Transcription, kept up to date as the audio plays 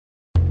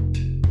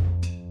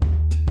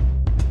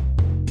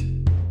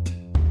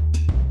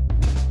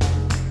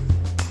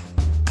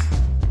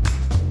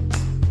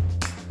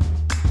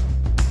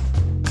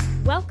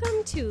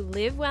to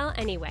Live Well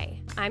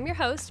Anyway. I'm your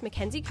host,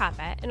 Mackenzie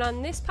Koppa, and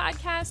on this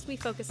podcast, we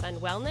focus on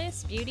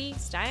wellness, beauty,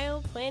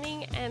 style,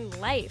 planning, and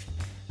life.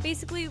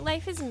 Basically,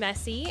 life is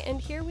messy,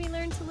 and here we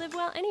learn to live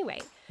well anyway.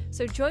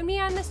 So join me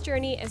on this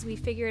journey as we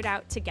figure it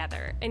out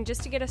together. And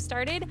just to get us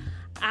started,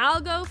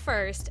 I'll go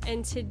first.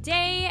 And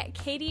today,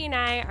 Katie and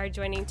I are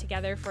joining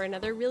together for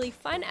another really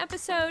fun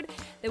episode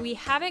that we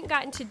haven't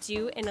gotten to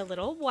do in a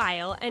little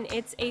while, and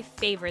it's a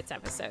favorites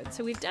episode.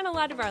 So we've done a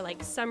lot of our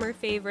summer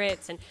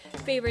favorites and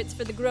favorites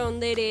for the grown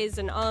ladies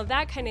and all of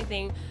that kind of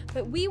thing,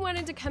 but we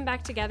wanted to come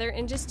back together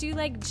and just do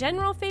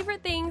general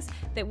favorite things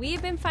that we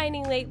have been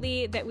finding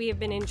lately that we have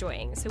been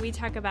enjoying. So we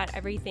talk about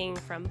everything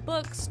from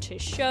books to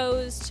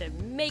shows to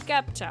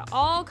makeup to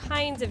all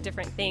kinds of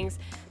different things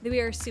that we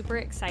are super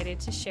excited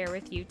to share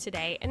with you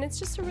today. And it's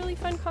just a really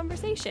fun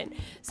conversation.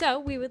 So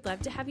we would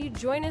love to have you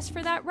join us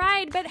for that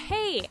ride. But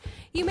hey,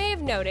 you may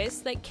have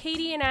noticed that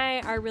Katie and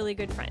I are really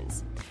good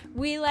friends.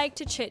 We like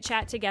to chit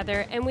chat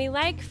together, and we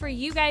like for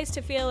you guys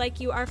to feel like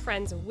you are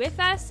friends with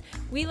us.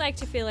 We like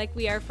to feel like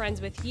we are friends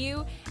with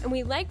you, and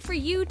we like for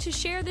you to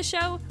share the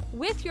show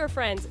with your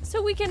friends so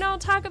we can all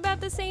talk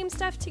about the same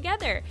stuff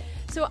together.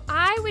 So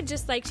I would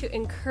just like to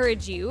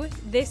encourage you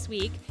this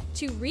week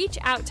to reach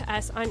out to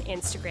us on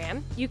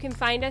Instagram. You can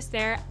find us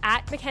there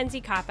at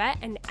Mackenzie Koppa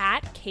and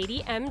at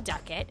Katie M.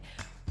 Duckett.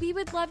 We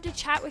would love to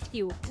chat with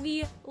you.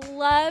 We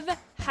love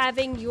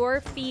having your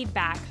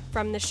feedback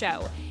from the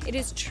show. It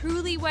is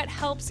truly what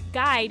helps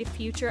guide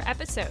future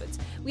episodes.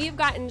 We have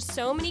gotten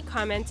so many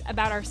comments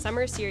about our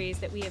summer series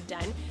that we have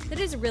done that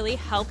has really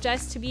helped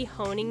us to be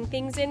honing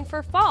things in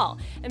for fall.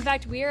 In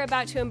fact, we are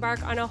about to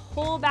embark on a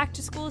whole back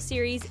to school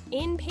series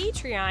in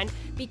Patreon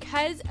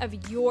because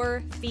of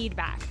your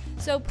feedback.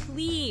 So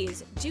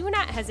please do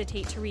not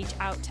hesitate to reach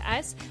out to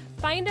us.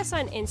 Find us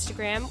on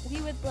Instagram.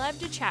 We would love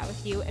to chat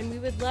with you, and we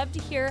would love to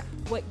hear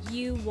what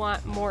you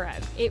want more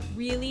of. It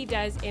really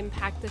does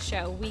impact the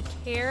show. We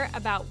care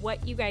about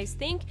what you guys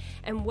think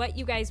and what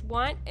you guys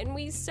want, and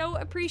we so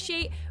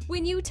appreciate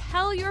when you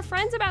tell your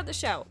friends about the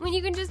show. When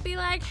you can just be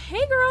like,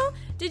 hey girl,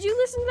 did you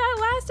listen to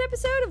that last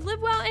episode of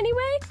Live Well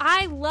Anyway?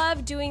 I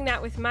love doing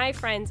that with my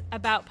friends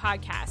about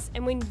podcasts,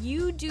 and when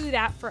you do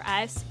that for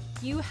us,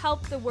 you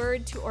help the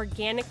word to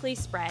organically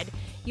spread.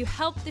 You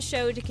help the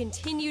show to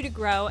continue to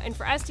grow and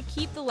for us to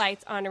keep the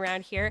lights on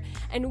around here.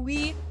 And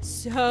we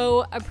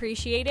so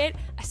appreciate it,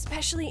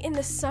 especially in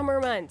the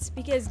summer months,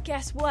 because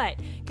guess what?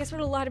 Guess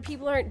what a lot of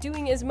people aren't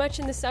doing as much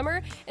in the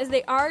summer as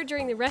they are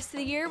during the rest of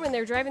the year when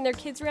they're driving their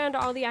kids around to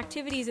all the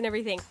activities and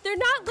everything. They're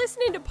not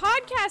listening to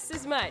podcasts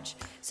as much.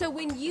 So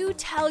when you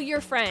tell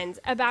your friends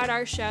about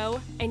our show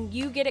and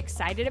you get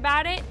excited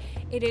about it,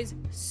 it is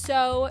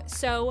so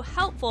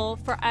helpful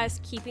for us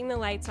keeping the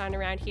lights on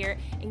around here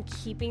and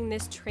keeping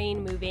this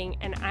train moving.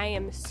 And I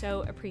am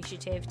so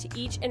appreciative to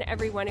each and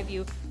every one of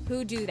you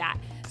who do that.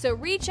 So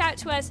reach out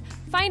to us,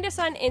 find us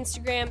on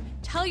Instagram,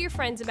 tell your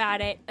friends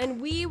about it, and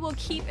we will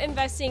keep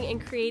investing in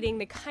creating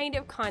the kind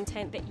of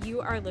content that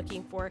you are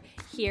looking for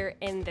here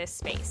in this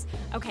space.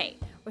 Okay,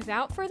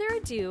 without further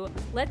ado,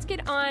 let's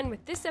get on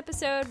with this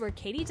episode where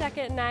Katie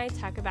Duckett and I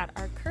talk about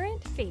our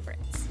current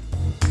favorites.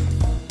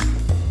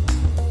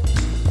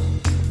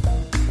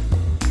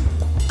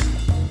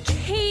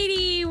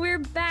 Katie, we're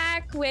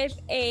back with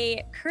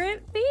a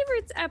current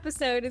favorites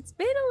episode. It's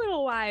been a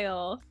little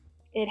while.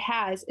 It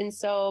has. And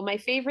so my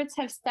favorites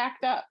have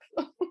stacked up.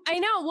 I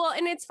know. Well,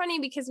 and it's funny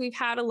because we've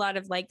had a lot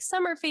of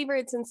summer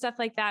favorites and stuff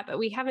like that, but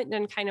we haven't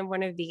done kind of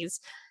one of these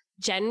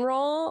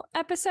general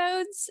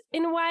episodes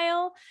in a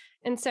while.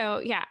 And so,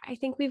 yeah, I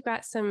think we've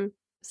got some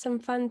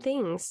fun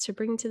things to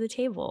bring to the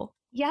table.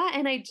 Yeah,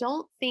 and I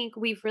don't think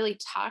we've really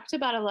talked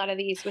about a lot of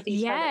these with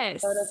each other.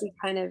 So it'll be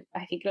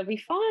I think it'll be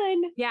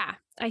fun. Yeah,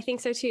 I think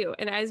so too.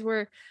 And as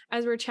we're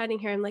chatting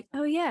here, I'm like,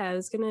 oh yeah, I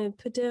was gonna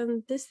put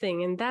down this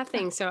thing and that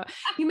thing. So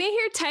you may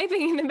hear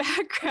typing in the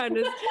background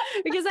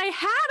because I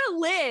had a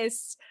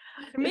list.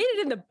 I made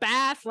it in the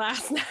bath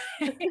last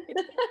night.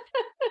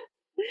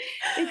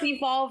 It's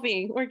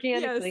evolving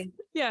organically.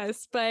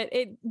 Yes, but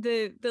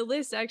the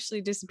list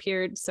actually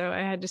disappeared, so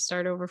I had to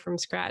start over from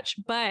scratch.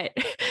 But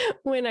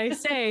when I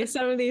say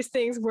some of these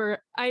things were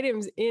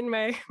items in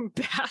my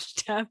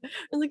bathtub,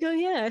 I'm like, oh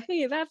yeah,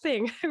 hey, that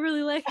thing, I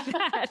really like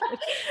that.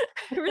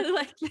 I really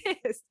like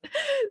this.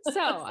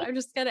 So I'm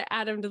just gonna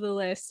add them to the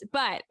list.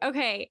 But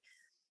okay,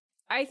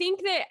 I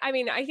think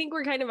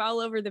we're kind of all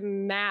over the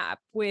map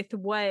with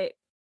what.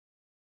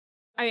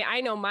 I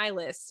know my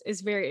list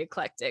is very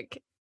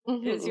eclectic.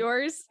 Mm-hmm. Is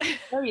yours?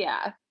 Oh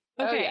yeah.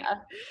 Okay. Oh, yeah.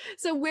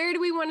 So where do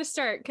we want to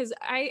start? Because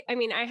I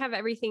have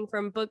everything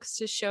from books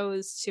to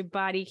shows to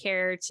body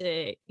care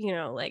to,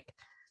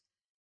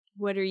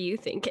 what are you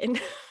thinking?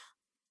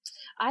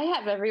 I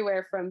have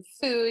everywhere from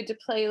food to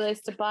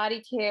playlist to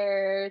body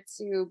care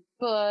to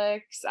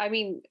books.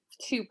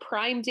 To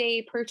Prime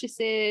Day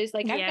purchases.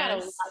 I've got a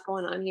lot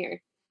going on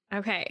here.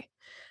 Okay.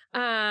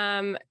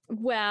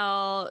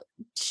 Well,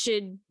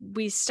 should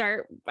we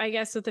start, I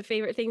guess, with the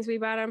favorite things we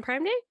bought on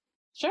Prime Day?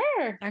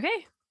 Sure.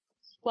 Okay.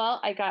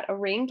 Well, I got a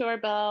Ring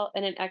doorbell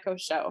and an Echo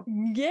Show.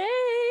 Yay!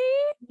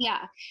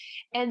 Yeah.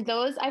 And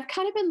those I've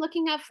kind of been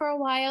looking at for a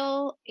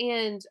while,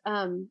 and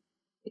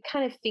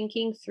kind of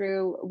thinking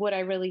through, would I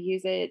really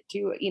use it?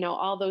 Do,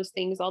 all those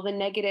things, all the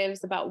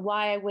negatives about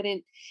why I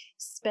wouldn't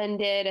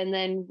spend it. And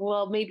then,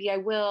 well, maybe I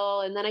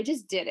will. And then I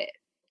just did it.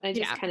 I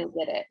just kind of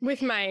did it.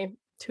 With my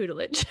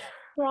tutelage.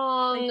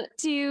 Strong this.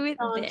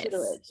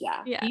 tutelage.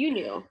 Yeah. Yeah. You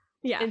knew.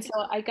 Yeah. And so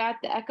I got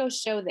the Echo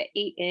Show, the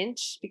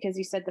 8-inch, because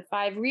you said the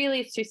 5,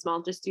 really it's too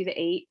small. Just do the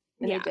 8.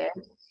 And I did.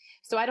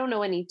 So I don't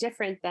know any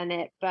different than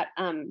it, but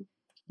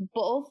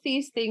both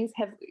these things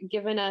have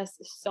given us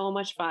so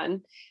much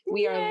fun.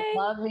 We are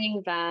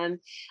loving them.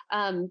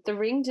 The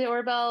Ring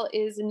doorbell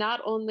is not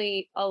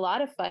only a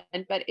lot of fun,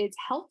 but it's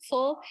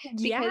helpful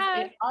because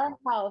in our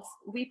house,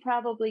 we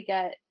probably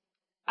get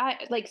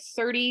like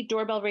 30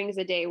 doorbell rings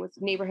a day with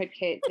neighborhood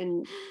kids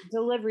and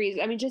deliveries.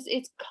 I mean, just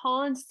it's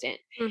constant.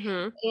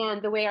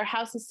 And the way our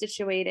house is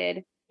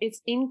situated,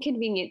 it's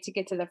inconvenient to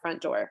get to the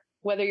front door.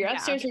 Whether you're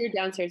upstairs or you're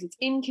downstairs, it's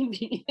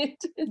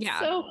inconvenient.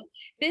 So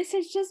this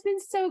has just been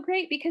so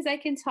great because I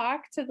can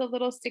talk to the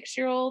little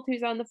 6-year-old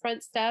who's on the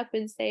front step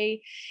and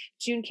say,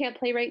 June can't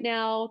play right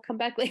now, come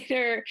back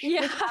later.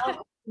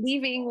 Without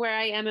leaving where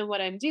I am and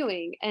what I'm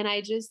doing. And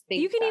I just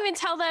think you can even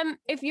tell them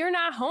if you're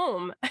not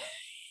home.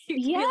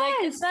 You can be like,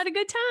 it's not a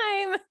good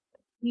time.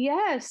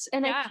 Yes.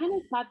 And I kind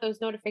of thought those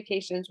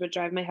notifications would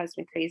drive my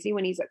husband crazy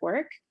when he's at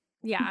work.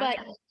 Yeah. But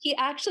he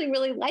actually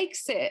really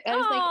likes it. I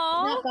was like,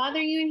 not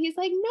bothering you? And he's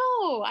like,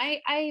 no,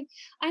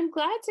 I'm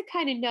glad to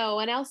kind of know.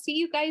 And I'll see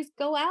you guys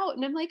go out.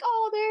 And I'm like,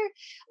 I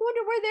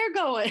wonder where they're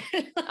going.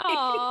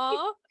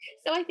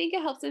 So I think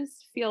it helps him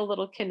feel a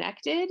little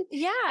connected.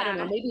 Yeah. I don't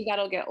know. Maybe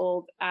that'll get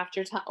old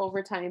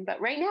over time.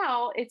 But right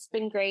now it's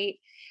been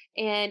great.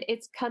 And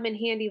it's come in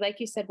handy,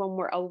 like you said, when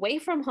we're away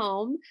from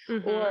home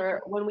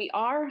or when we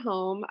are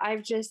home.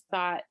 I've just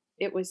thought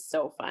it was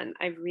so fun.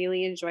 I've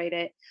really enjoyed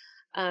it.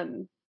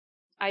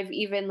 I've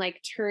even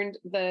like turned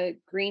the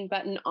green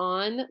button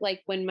on,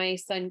 like when my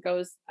son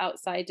goes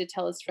outside to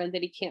tell his friend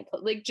that he can't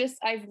play. Like just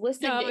I've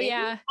listened. I've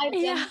done,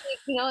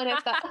 and I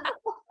thought,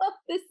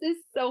 this is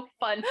so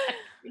fun. I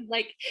can,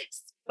 like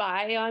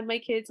spy on my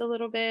kids a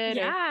little bit.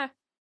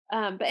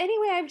 But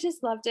anyway, I've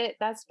just loved it.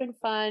 That's been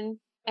fun.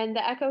 And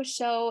the Echo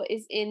Show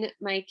is in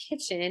my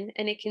kitchen,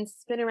 and it can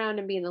spin around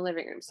and be in the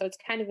living room, so it's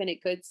kind of in a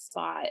good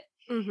spot.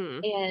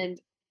 And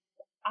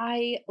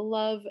I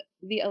love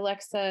the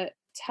Alexa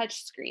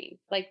touch screen.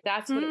 Like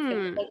that's what it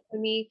feels like for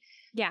me.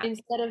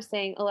 Instead of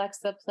saying,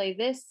 Alexa, play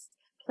this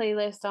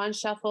playlist on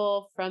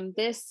shuffle from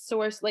this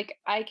source, like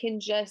I can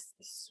just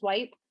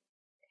swipe,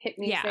 hit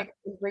music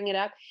and bring it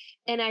up.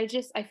 And I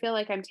feel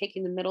like I'm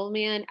taking the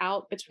middleman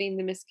out between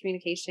the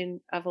miscommunication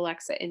of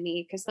Alexa and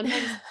me. Cause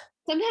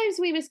sometimes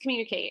we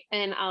miscommunicate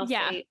and I'll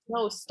say,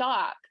 no,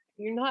 stop.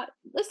 You're not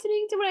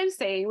listening to what I'm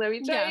saying. Let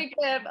me try to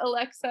get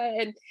Alexa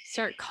and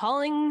start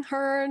calling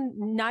her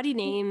naughty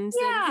names.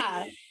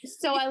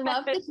 So I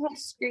love the touch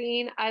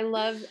screen. I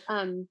love,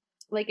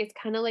 like, it's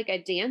kind of like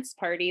a dance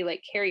party,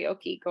 like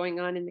karaoke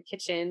going on in the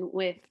kitchen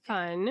with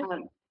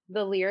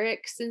the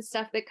lyrics and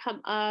stuff that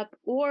come up.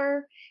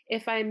 Or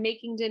if I'm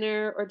making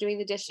dinner or doing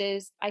the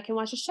dishes, I can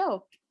watch a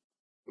show.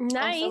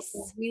 Nice.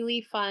 Also,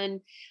 really fun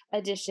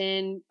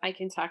addition. I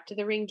can talk to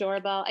the Ring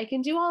doorbell. I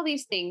can do all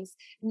these things.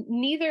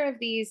 Neither of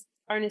these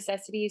are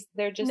necessities.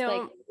 They're just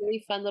like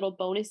really fun little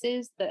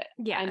bonuses that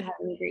I'm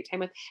having a great time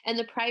with. And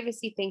the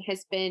privacy thing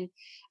has been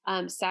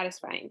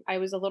satisfying. I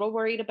was a little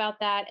worried about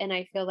that. And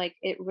I feel like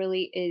it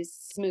really is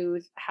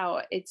smooth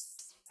how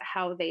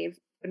they've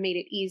made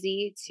it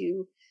easy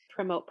to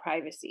promote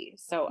privacy.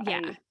 So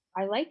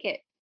I like it.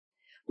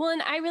 Well,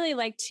 and I really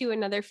like too,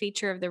 another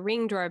feature of the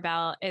Ring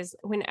doorbell is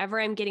whenever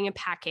I'm getting a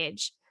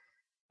package,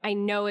 I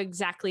know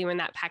exactly when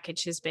that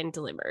package has been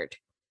delivered.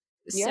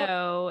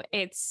 So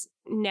it's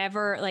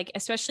never like,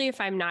 especially if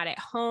I'm not at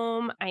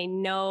home, I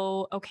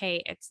know,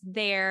 okay, it's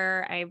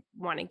there. I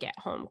want to get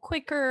home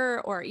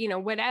quicker or,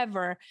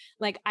 whatever.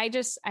 Like, I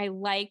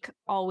like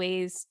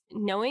always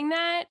knowing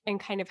that and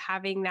kind of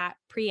having that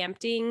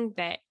preempting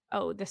that,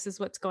 oh, this is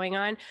what's going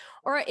on.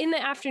 Or in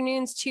the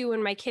afternoons too,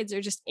 when my kids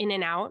are just in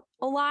and out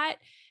a lot,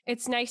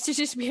 it's nice to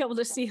just be able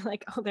to see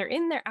like, oh, they're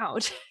in, they're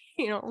out,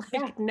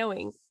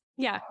 knowing.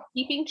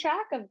 Keeping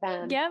track of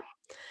them.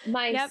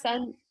 My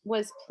son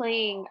was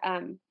playing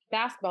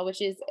basketball,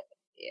 which is,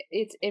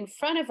 it's in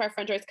front of our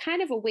front door. It's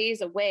kind of a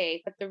ways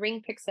away, but the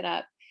Ring picks it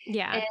up.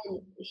 And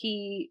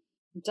he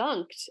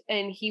dunked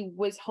and he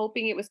was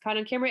hoping it was caught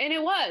on camera, and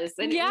it was.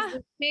 And it was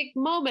a big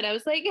moment. I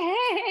was like,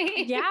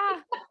 hey.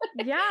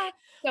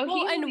 So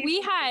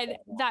we had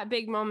that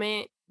big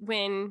moment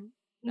when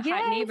the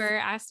hot neighbor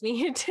asked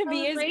me to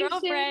be his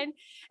girlfriend,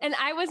 and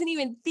I wasn't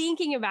even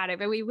thinking about it,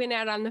 but we went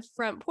out on the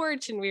front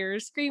porch and we were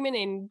screaming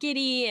and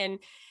giddy, and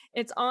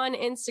it's on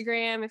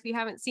Instagram if you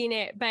haven't seen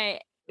it,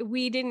 but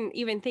we didn't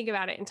even think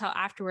about it until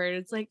afterward.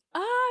 It's like,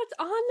 it's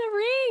on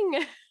the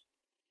Ring.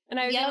 And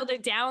I was able to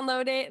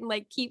download it and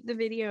like keep the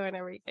video and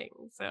everything.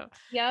 So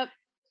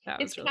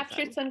it's really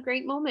captured some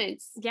great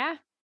moments. Yeah,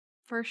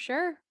 for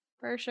sure.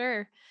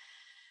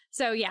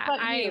 So yeah,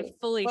 I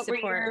fully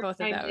support both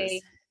of those.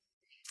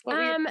 What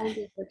were your Prime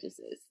Day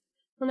purchases?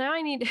 Well, now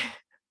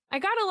I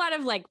got a lot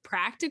of like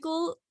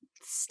practical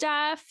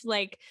stuff,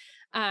 like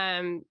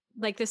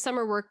the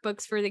summer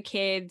workbooks for the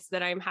kids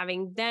that I'm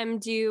having them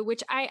do,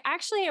 which I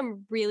actually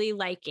am really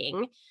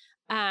liking.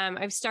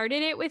 I've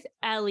started it with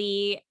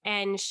Ellie,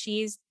 and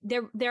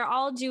they're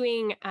all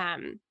doing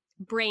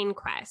Brain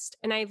Quest,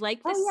 and I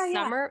like the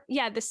summer.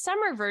 Yeah, the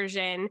summer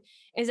version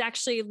is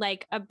actually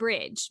like a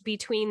bridge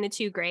between the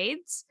two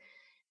grades.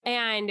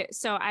 And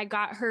so I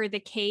got her the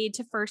K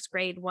to first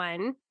grade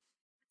one.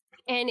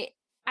 And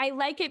I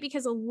like it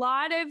because a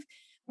lot of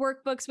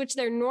workbooks, which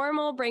their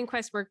normal Brain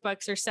Quest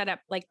workbooks, are set up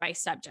like by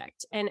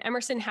subject. And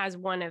Emerson has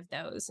one of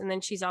those. And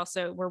then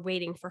we're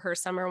waiting for her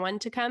summer one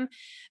to come.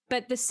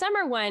 But the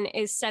summer one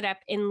is set up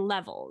in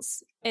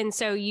levels. And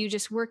so you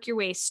just work your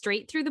way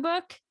straight through the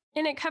book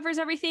and it covers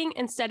everything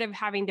instead of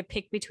having to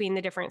pick between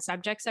the different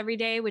subjects every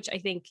day, which I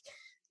think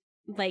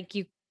like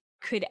you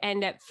could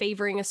end up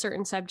favoring a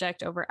certain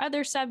subject over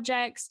other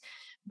subjects.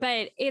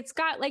 But it's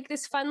got like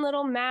this fun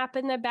little map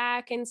in the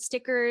back and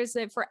stickers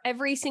that for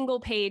every single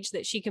page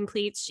that she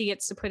completes, she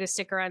gets to put a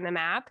sticker on the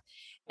map.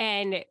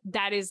 And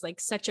that is like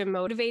such a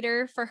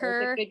motivator for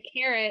her. That's a good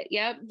carrot.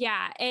 Yep.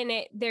 Yeah. And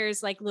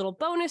there's like little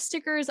bonus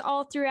stickers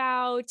all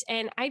throughout.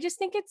 And I just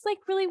think it's like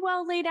really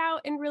well laid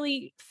out and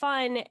really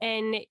fun.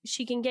 And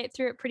she can get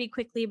through it pretty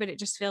quickly, but it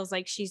just feels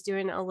like she's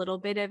doing a little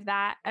bit of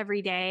that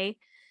every day.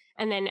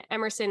 And then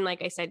Emerson,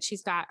 like I said,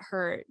 she's got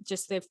her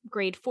just the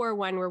grade 4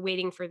 one. We're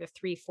waiting for the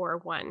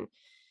 3-4 one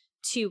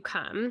to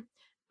come.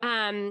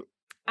 I'm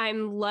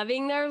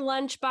loving their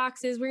lunch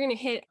boxes. We're going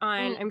to hit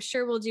on, I'm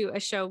sure we'll do a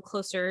show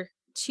closer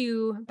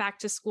to back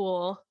to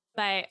school,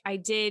 but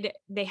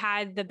they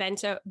had the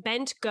bento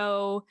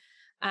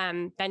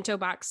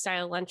box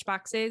style lunch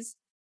boxes.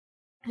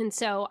 And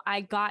so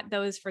I got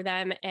those for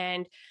them,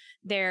 and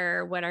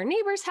they're what our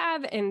neighbors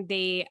have, and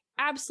they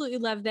absolutely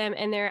love them.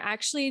 And they're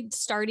actually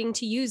starting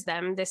to use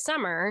them this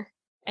summer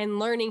and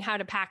learning how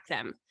to pack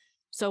them.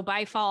 So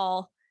by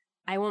fall,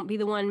 I won't be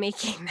the one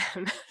making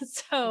them.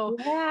 So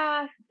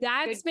yeah,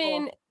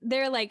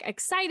 they're like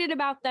excited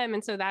about them.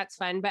 And so that's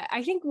fun. But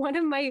I think one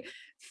of my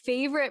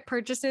favorite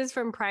purchases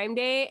from Prime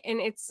Day, and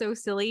it's so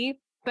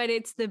silly, but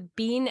it's the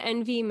Bean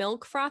Envy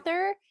milk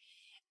frother.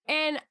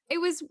 And it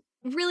was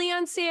really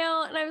on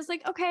sale. And I was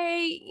like,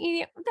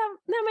 okay, that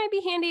might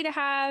be handy to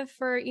have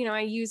for,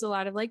 I use a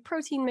lot of like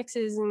protein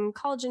mixes and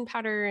collagen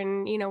powder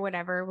and,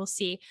 whatever, we'll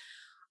see.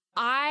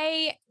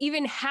 I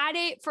even had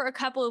it for a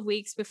couple of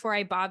weeks before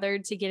I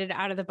bothered to get it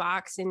out of the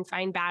box and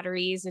find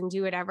batteries and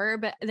do whatever.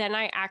 But then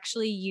I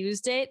actually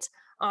used it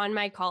on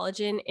my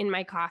collagen in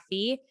my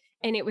coffee,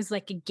 and it was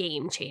like a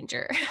game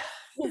changer.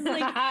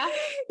 Like,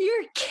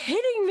 you're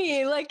kidding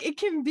me. Like, it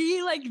can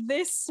be like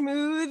this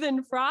smooth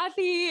and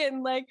frothy,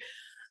 and like,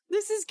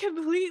 this has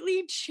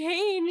completely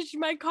changed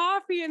my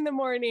coffee in the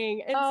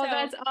morning. And so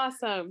that's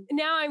awesome.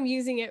 Now I'm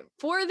using it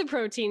for the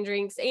protein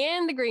drinks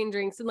and the green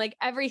drinks and like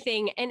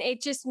everything. And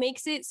it just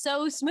makes it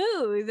so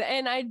smooth.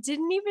 And I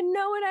didn't even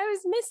know what I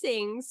was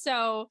missing.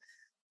 So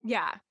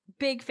yeah,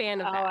 big fan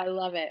of that. Oh, I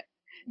love it.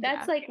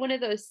 That's like one of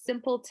those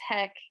simple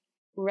tech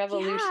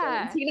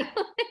revolutions,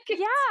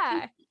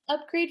 Yeah.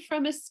 Upgrade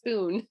from a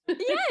spoon.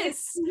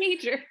 Yes.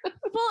 Major.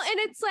 Well, and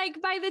it's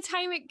like by the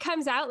time it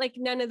comes out, like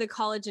none of the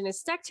collagen is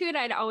stuck to it.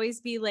 I'd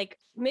always be like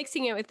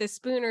mixing it with a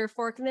spoon or a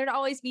fork, and there'd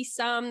always be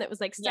some that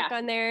was like stuck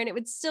on there, and it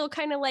would still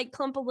kind of like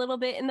clump a little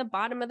bit in the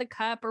bottom of the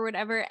cup or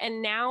whatever.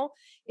 And now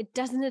it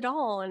doesn't at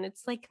all. And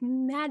it's like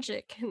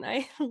magic, and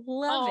I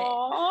love it.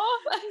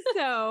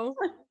 So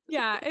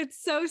yeah,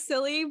 it's so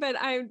silly, but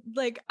I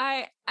even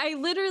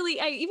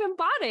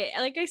bought it,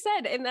 like I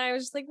said, and I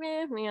was just like,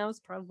 it was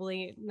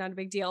probably not a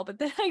big deal. But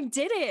then I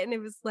did it, and it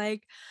was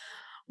like,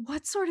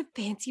 what sort of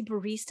fancy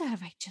barista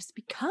have I just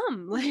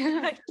become? Like,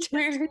 I just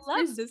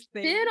love this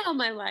thing. Been all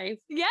my life.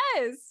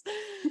 Yes.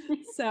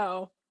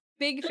 So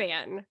big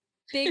fan of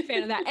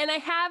that. And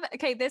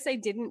this I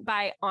didn't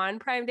buy on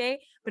Prime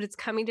Day, but it's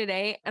coming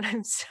today, and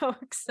I'm so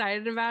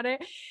excited about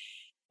it.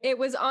 It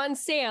was on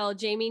sale.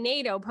 Jamie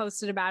Nato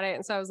posted about it.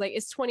 And so I was like,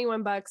 it's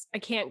 $21. I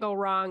can't go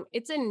wrong.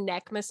 It's a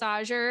neck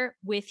massager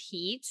with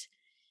heat.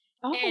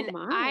 Oh, and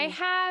my. I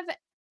have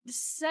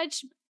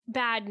such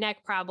bad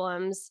neck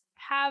problems,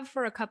 have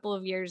for a couple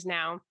of years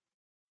now.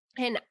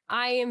 And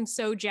I am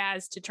so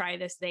jazzed to try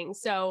this thing.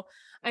 So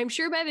I'm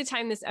sure by the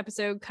time this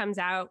episode comes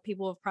out,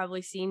 people have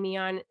probably seen me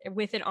on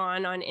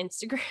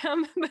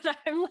Instagram, but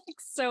I'm like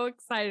so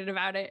excited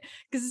about it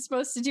because it's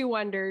supposed to do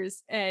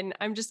wonders. And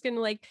I'm just going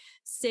to like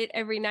sit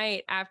every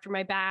night after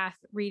my bath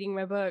reading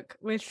my book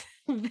with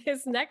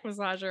this neck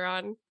massager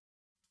on.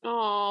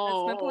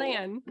 Oh, that's my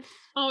plan.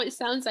 Oh, it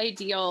sounds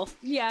ideal.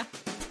 Yeah.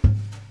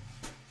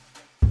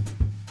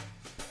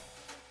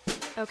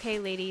 Okay,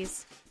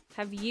 ladies,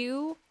 have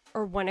you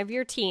or one of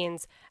your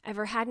teens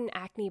ever had an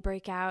acne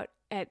breakout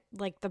at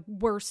like the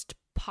worst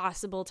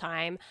possible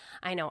time.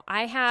 I know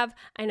I have.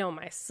 I know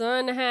my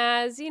son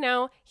has. He's going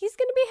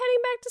to be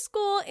heading back to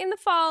school in the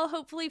fall,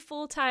 hopefully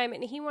full time,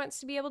 and he wants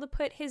to be able to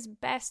put his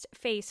best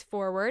face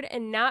forward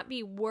and not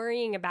be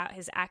worrying about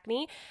his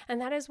acne.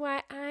 And that is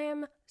why I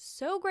am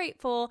so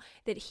grateful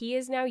that he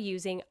is now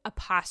using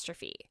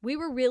Apostrophe. We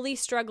were really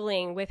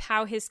struggling with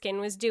how his skin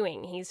was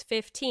doing. He's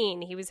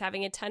 15. He was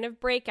having a ton of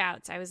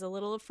breakouts. I was a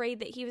little afraid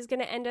that he was going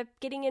to end up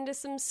getting into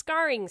some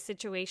scarring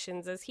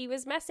situations as he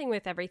was messing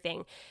with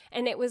everything.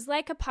 And it was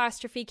like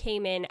Apostrophe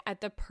came in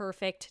at the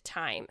perfect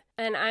time.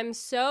 And I'm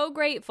so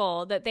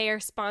grateful that they are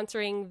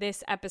sponsoring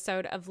this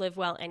episode of Live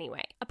Well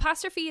Anyway.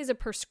 Apostrophe is a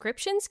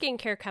prescription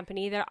skincare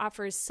company that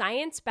offers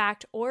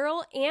science-backed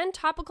oral and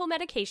topical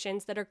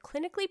medications that are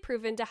clinically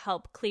proven to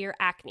help clear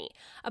acne.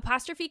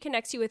 Apostrophe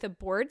connects you with a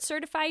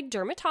board-certified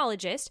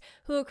dermatologist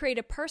who will create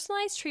a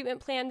personalized treatment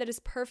plan that is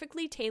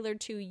perfectly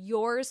tailored to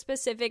your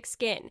specific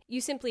skin.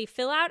 You simply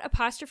fill out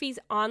Apostrophe's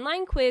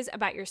online quiz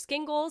about your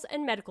skin goals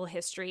and medical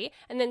history,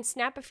 and then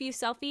snap a few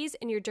selfies,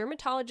 and your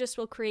dermatologist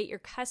will create your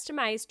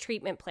customized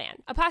treatment plan.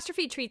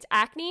 Apostrophe treats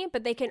acne,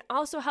 but they can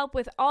also help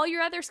with all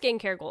your other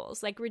skincare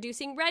goals, like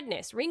reducing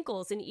redness,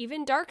 wrinkles, and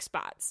even dark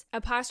spots.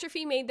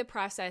 Apostrophe made the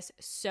process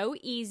so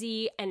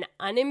easy and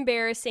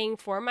unembarrassing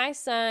for my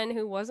son,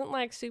 who wasn't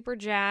like super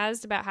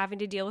jazzed about having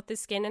to deal with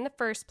his skin in the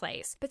first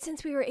place. But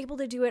since we were able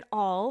to do it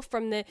all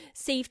from the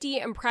safety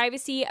and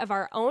privacy of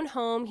our own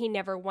home, he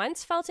never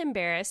once felt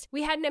embarrassed.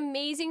 We had an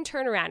amazing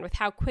turnaround with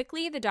how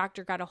quickly the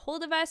doctor got a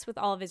hold of us with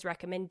all of his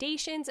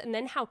recommendations, and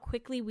then how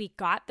quickly we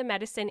got the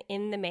medicine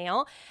in the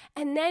mail.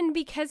 And then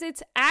because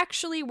it's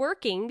actually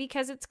working,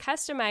 because it's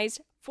customized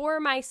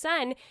for my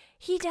son,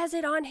 he does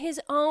it on his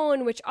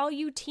own, which all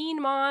you teen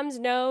moms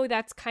know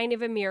that's kind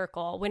of a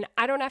miracle. When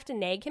I don't have to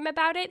nag him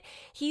about it,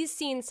 he's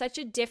seen such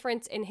a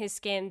difference in his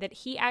skin that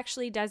he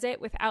actually does it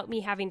without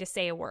me having to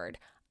say a word.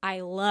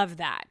 I love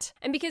that.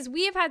 And because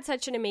we have had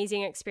such an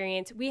amazing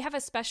experience, we have a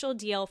special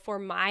deal for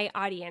my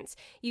audience.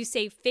 You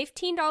save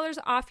 $15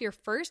 off your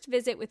first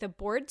visit with a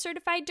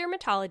board-certified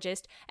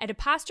dermatologist at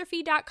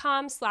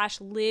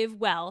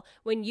apostrophe.com/livewell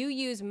when you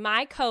use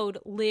my code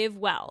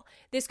LIVEWELL.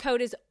 This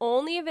code is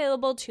only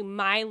available to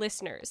my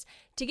listeners.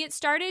 To get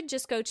started,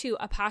 just go to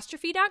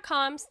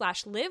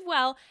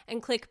apostrophe.com/livewell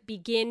and click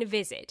begin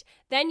visit.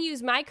 Then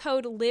use my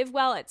code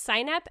LIVEWELL at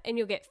sign up and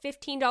you'll get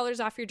 $15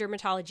 off your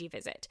dermatology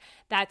visit.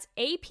 That's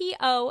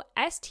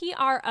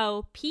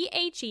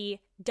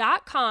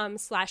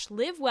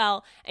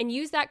apostrophe.com/livewell and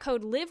use that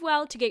code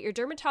LIVEWELL to get your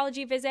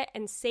dermatology visit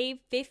and save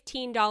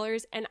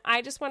 $15. And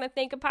I just want to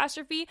thank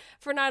Apostrophe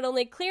for not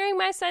only clearing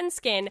my son's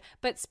skin,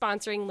 but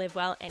sponsoring Live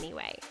Well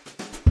Anyway.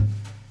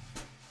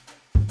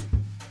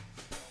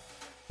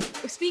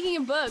 Speaking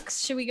of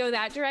books, should we go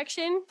that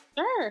direction?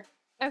 Sure.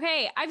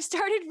 Okay, I've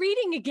started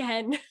reading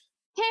again.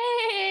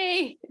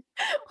 Hey!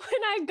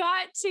 When I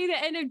got to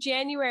the end of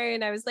January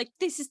and I was like,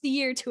 this is the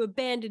year to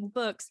abandon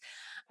books,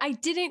 I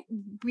didn't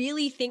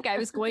really think I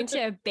was going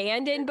to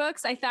abandon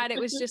books. I thought it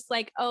was just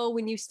like, oh,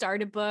 when you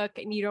start a book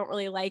and you don't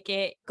really like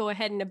it, go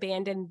ahead and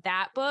abandon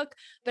that book.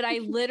 But I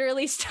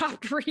literally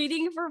stopped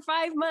reading for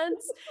 5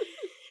 months.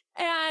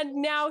 And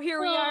now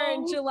here we are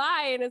in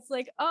July and it's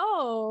like,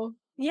 oh,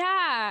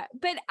 yeah.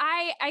 But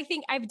I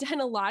think I've done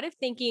a lot of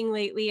thinking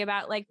lately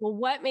about like, well,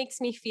 what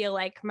makes me feel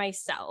like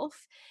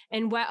myself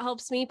and what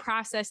helps me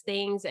process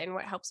things and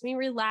what helps me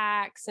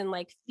relax and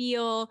like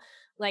feel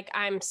like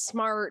I'm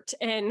smart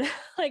and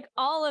like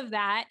all of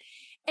that.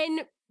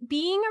 And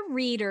being a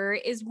reader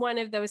is one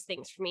of those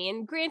things for me.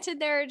 And granted,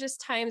 there are just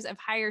times of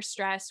higher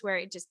stress where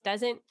it just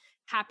doesn't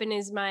happen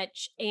as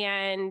much.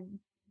 And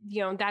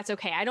that's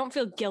okay. I don't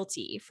feel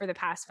guilty for the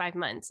past 5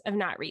 months of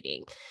not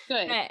reading.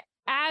 Good. But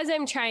as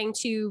I'm trying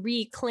to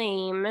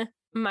reclaim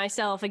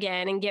myself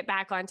again and get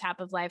back on top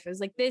of life, I was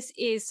like, this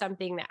is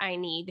something that I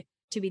need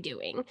to be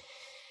doing.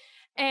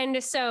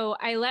 And so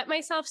I let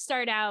myself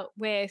start out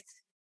with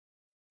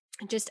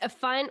just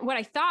what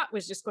I thought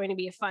was just going to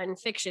be a fun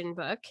fiction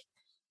book.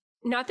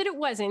 Not that it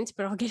wasn't,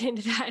 but I'll get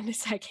into that in a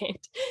second.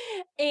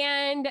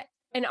 And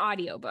an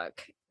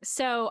audiobook.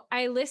 So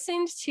I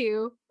listened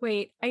to,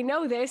 I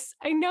know this.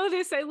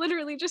 I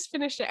literally just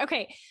finished it.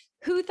 Okay.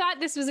 Who Thought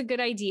This Was a Good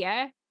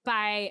Idea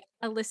by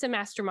Alyssa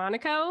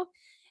Mastromonaco.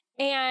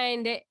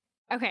 And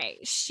okay,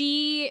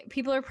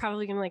 people are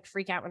probably going to like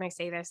freak out when I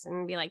say this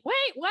and be like,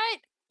 wait, what?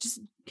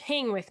 Just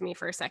hang with me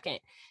for a second.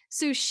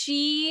 So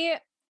she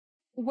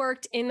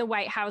worked in the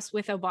White House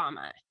with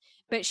Obama,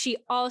 but she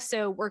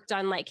also worked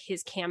on like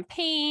his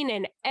campaign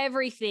and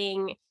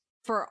everything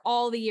for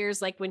all the years,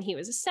 like when he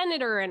was a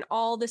senator and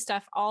all the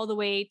stuff, all the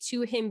way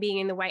to him being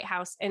in the White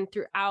House and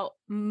throughout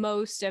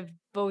most of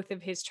both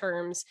of his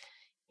terms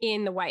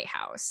in the White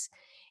House.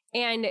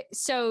 And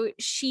so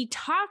she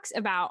talks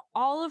about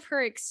all of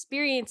her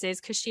experiences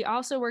because she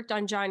also worked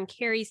on John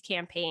Kerry's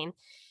campaign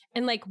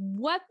and like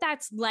what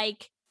that's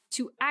like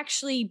to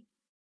actually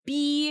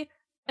be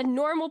a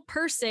normal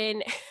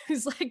person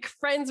who's like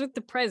friends with the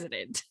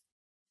president.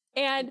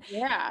 And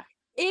yeah,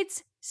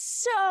 it's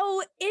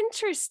so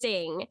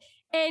interesting.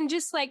 And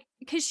just like,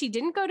 because she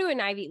didn't go to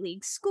an Ivy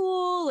League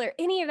school or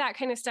any of that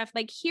kind of stuff,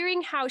 like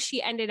hearing how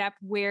she ended up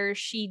where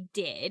she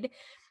did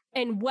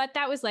and what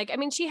that was like. I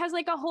mean, she has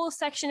like a whole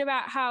section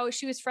about how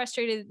she was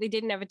frustrated that they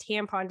didn't have a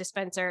tampon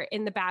dispenser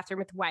in the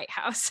bathroom at the White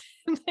House,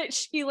 that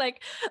she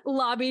like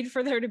lobbied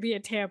for there to be a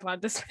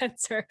tampon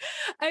dispenser.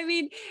 I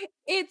mean,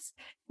 it's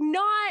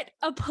not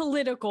a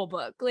political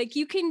book. Like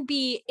you can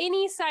be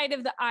any side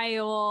of the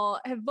aisle,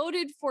 have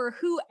voted for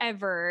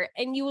whoever,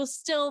 and you will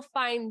still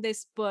find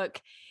this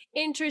book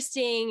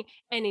interesting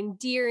and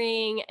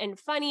endearing and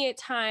funny at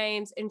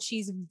times. And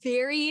she's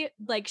very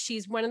like,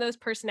 she's one of those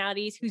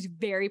personalities who's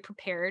very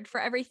prepared for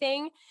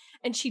everything.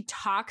 And she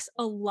talks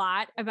a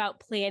lot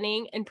about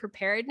planning and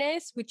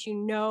preparedness, which, you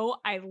know,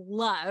 I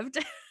loved.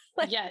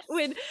 Like, yes.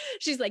 When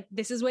she's like,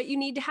 this is what you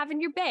need to have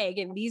in your bag.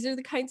 And these are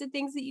the kinds of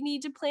things that you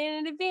need to plan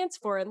in advance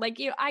for. And like,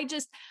 you know,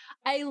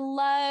 I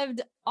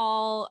loved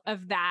all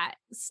of that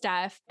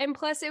stuff. And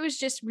plus it was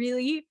just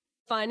really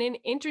fun and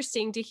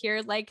interesting to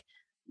hear, like,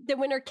 that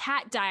when her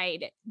cat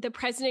died, the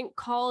president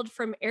called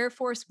from Air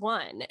Force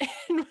One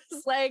and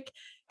was like,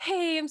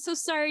 hey, I'm so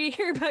sorry to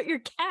hear about your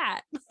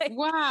cat. Like,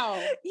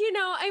 wow. You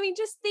know, I mean,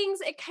 just things,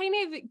 it kind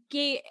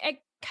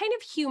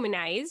of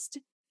humanized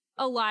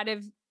a lot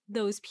of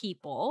those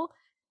people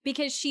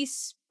because she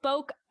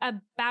spoke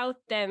about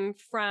them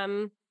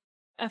from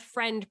a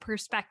friend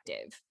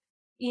perspective,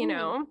 you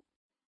know,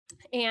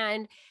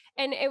 and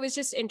it was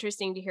just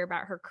interesting to hear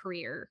about her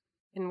career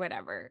and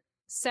whatever.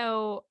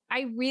 So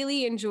I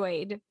really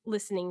enjoyed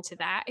listening to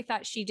that. I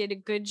thought she did a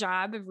good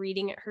job of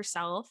reading it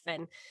herself.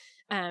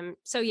 And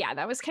so, yeah,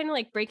 that was kind of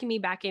like breaking me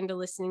back into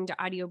listening to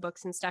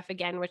audiobooks and stuff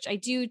again, which I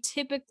do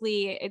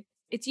typically.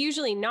 It's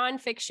usually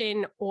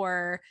nonfiction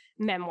or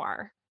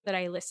memoir that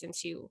I listen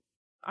to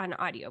on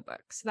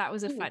audiobook. So that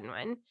was a fun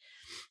one.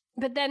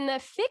 But then the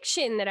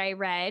fiction that I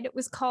read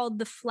was called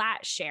The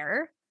Flat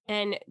Share.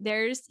 And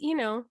there's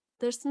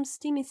some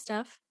steamy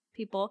stuff,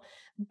 people,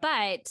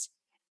 but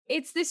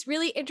it's this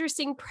really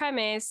interesting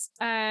premise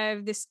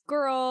of this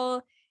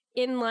girl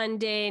in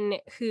London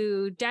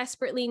who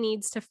desperately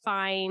needs to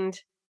find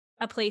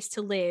a place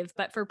to live,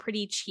 but for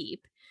pretty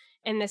cheap.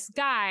 And this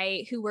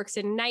guy who works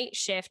a night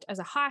shift as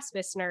a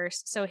hospice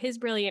nurse. So his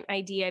brilliant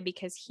idea,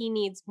 because he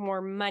needs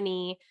more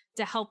money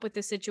to help with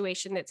the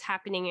situation that's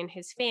happening in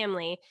his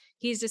family,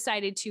 he's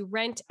decided to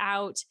rent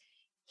out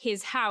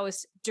his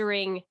house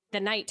during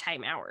the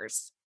nighttime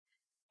hours.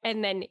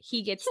 And then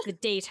he gets the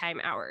daytime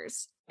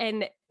hours.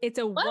 And it's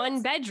a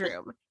one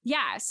bedroom.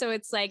 Yeah. So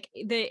it's like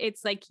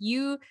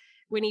you,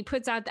 when he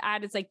puts out the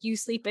ad, it's like you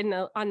sleep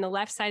on the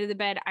left side of the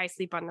bed. I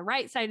sleep on the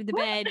right side of the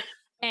bed.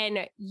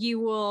 And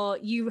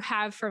you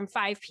have from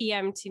 5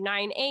 p.m. to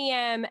 9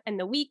 a.m. and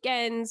the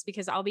weekends,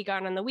 because I'll be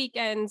gone on the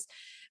weekends,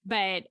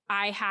 but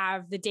I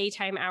have the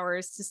daytime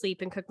hours to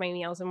sleep and cook my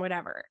meals and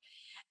whatever.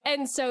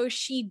 And so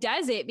she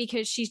does it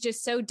because she's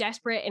just so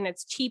desperate and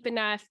it's cheap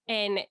enough.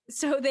 And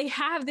so they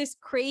have this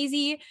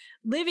crazy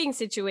living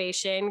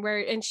situation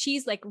and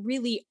she's like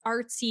really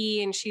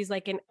artsy and she's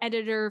like an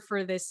editor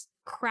for this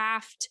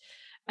craft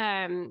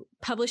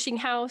publishing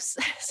house.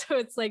 So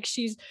it's like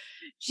she's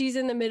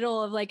in the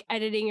middle of like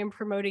editing and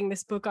promoting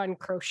this book on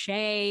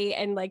crochet.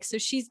 And like, so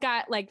she's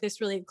got like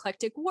this really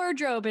eclectic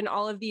wardrobe and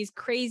all of these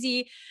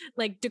crazy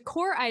like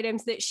decor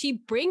items that she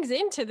brings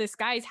into this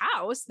guy's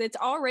house. That's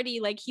already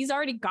like, he's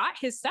already got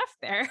his stuff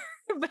there,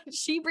 but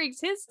she brings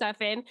his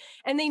stuff in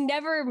and they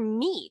never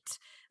meet.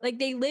 Like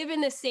they live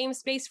in the same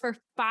space for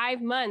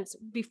 5 months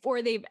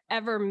before they've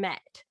ever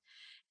met,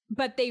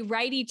 but they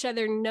write each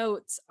other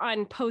notes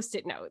on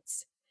Post-it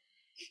notes.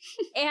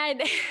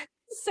 And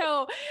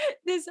so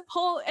this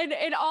whole, and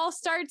it all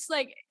starts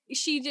like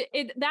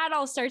that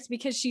all starts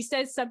because she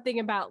says something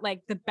about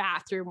like the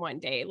bathroom one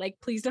day, like,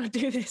 please don't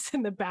do this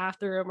in the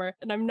bathroom.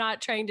 And I'm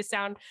not trying to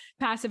sound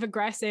passive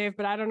aggressive,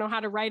 but I don't know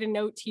how to write a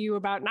note to you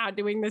about not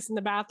doing this in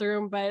the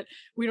bathroom, but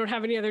we don't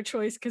have any other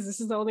choice because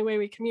this is the only way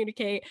we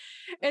communicate.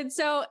 And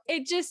so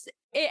it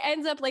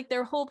ends up like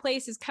their whole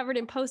place is covered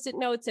in Post-it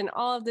notes and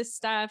all of this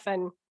stuff.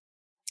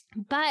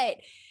 But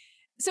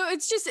so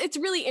it's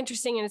really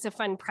interesting and it's a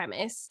fun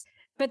premise.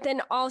 But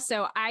then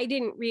also I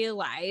didn't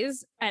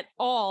realize at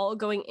all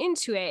going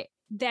into it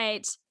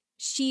that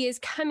she is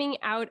coming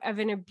out of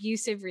an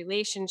abusive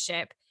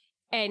relationship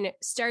and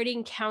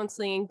starting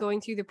counseling and going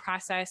through the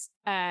process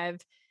of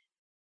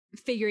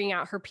figuring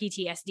out her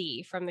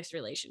PTSD from this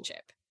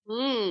relationship.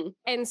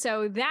 And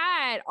so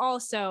that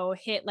also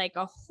hit like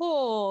a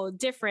whole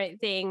different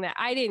thing that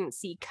I didn't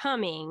see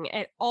coming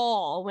at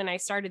all when I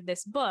started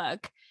this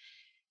book.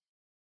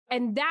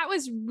 And that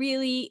was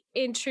really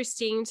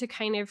interesting to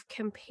kind of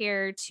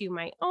compare to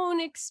my own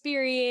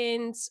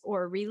experience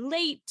or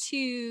relate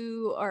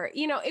to, or,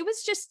 it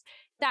was just,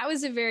 that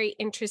was a very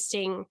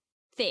interesting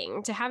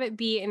thing to have it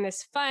be in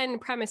this fun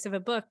premise of a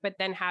book, but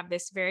then have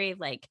this very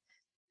like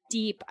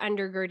deep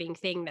undergirding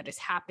thing that is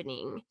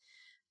happening.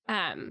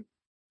 It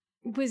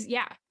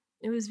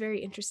was very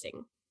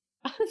interesting.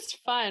 It's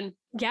fun.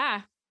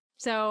 Yeah.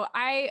 So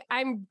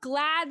I'm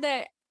glad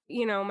that,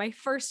 my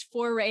first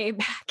foray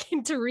back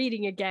into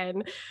reading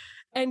again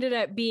ended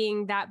up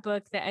being that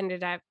book that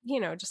ended up,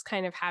 just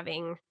kind of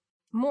having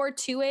more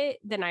to it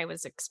than I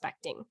was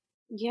expecting.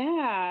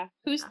 Yeah.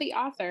 Who's the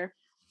author?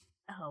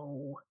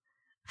 Oh,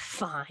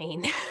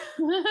 fine.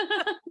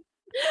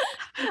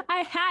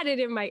 I had it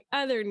in my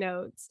other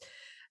notes.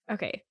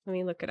 Okay, let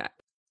me look it up.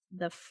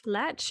 The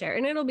Flat Share,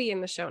 and it'll be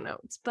in the show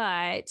notes,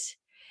 but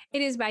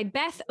it is by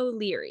Beth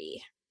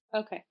O'Leary.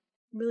 Okay.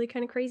 Really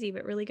kind of crazy,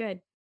 but really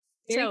good.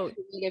 Very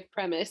creative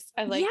premise.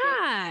 I like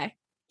it.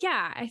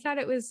 Yeah. I thought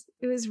it was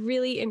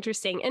really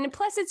interesting. And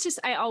plus it's just,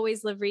 I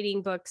always love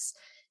reading books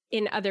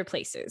in other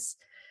places.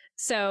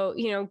 So,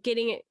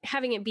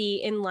 having it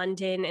be in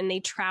London and they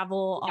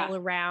travel all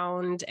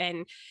around,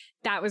 and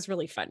that was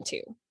really fun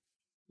too.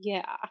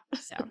 Yeah.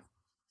 So,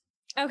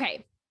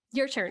 okay,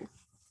 your turn.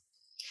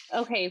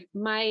 Okay.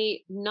 My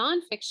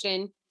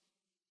nonfiction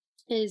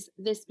is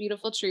This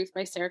Beautiful Truth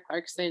by Sarah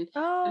Clarkson.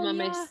 Oh, I'm on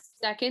my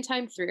second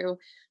time through.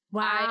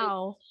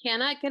 Wow. I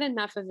cannot get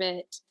enough of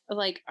it.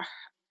 Like,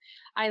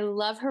 I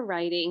love her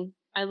writing.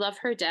 I love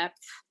her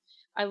depth.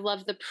 I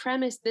love the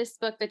premise. This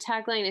book, the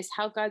tagline is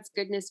how God's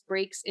goodness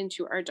breaks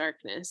into our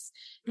darkness.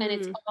 And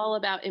it's all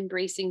about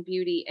embracing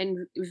beauty and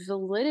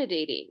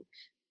validating.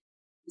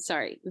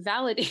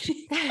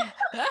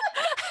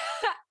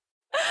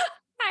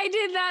 I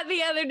did that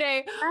the other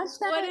day.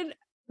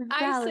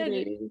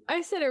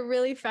 I said a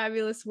really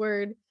fabulous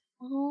word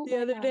the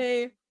other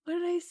day. What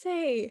did I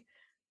say?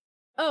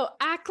 Oh,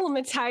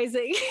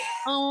 acclimatizing.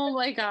 Oh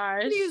my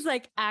gosh. He was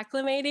like,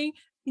 acclimating.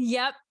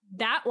 Yep,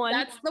 that one.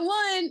 That's the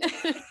one.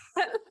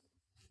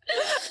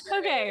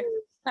 Okay.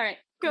 All right.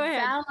 Go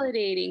ahead.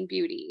 Validating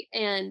beauty.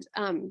 And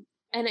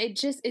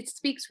it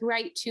speaks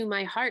right to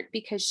my heart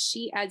because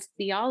she adds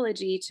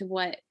theology to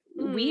what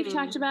we've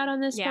talked about on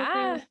this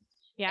program.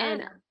 Yeah.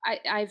 And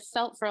I've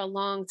felt for a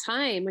long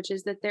time, which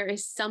is that there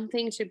is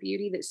something to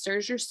beauty that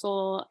stirs your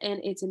soul and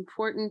it's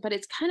important, but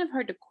it's kind of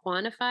hard to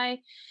quantify.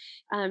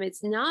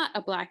 It's not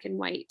a black and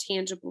white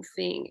tangible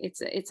thing.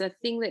 It's a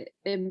thing that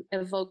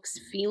evokes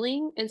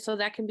feeling. And so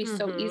that can be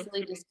so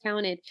easily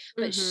discounted,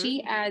 but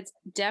she adds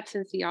depth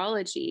and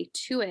theology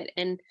to it.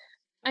 And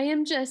I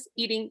am just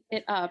eating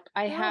it up.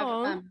 I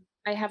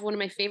have one of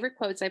my favorite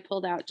quotes I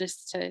pulled out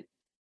just to,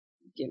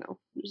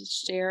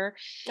 share.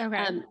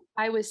 Okay.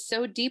 I was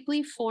so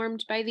deeply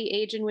formed by the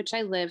age in which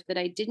I lived that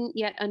I didn't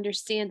yet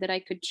understand that I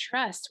could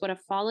trust what a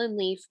fallen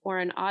leaf or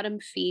an autumn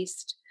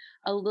feast,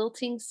 a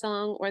lilting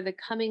song, or the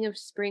coming of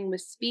spring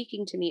was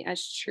speaking to me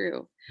as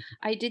true.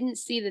 I didn't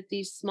see that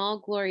these small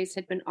glories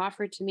had been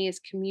offered to me as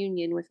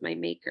communion with my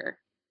maker.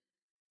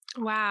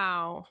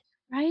 Wow.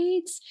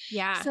 Right?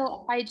 Yeah.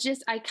 So I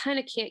kind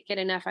of can't get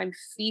enough. I'm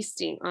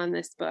feasting on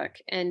this book.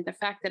 And the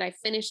fact that I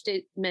finished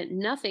it meant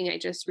nothing. I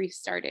just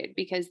restarted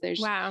because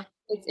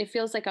it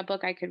feels like a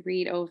book I could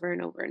read over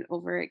and over and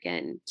over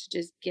again to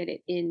just get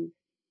it in.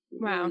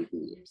 Wow.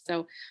 Really deep.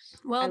 So,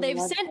 well, they've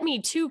sent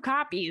me 2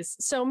 copies,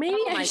 so maybe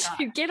I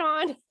should get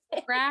on.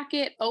 Crack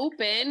it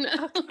open.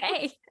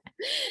 Okay.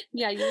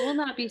 Yeah, you will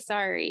not be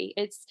sorry.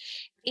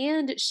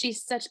 And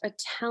she's such a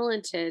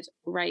talented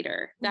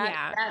writer.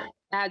 That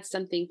adds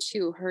something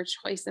to her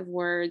choice of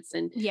words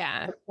and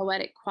the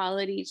poetic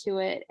quality to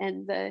it.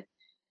 And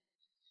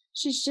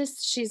she's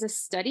a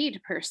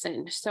studied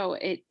person. So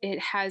it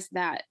has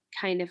that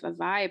kind of a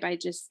vibe.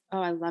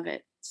 I love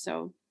it.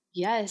 So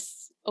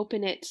yes,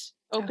 open it,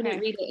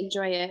 read it,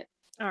 enjoy it.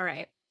 All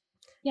right.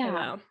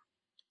 Yeah.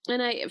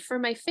 And for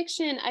my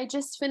fiction, I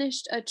just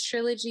finished a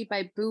trilogy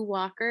by Boo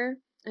Walker.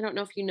 I don't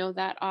know if you know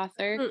that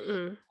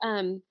author.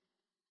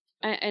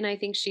 And I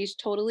think she's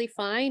totally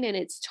fine. And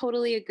it's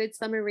totally a good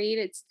summer read.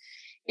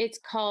 It's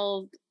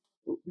called,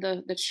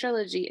 the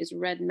trilogy is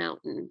Red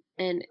Mountain.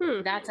 And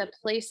that's a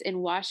place in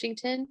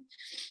Washington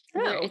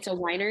where it's a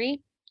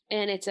winery.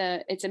 And it's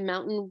a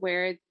mountain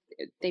where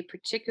they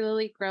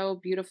particularly grow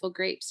beautiful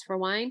grapes for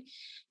wine.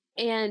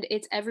 And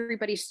it's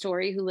everybody's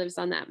story who lives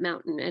on that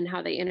mountain and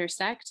how they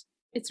intersect.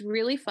 It's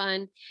really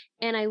fun.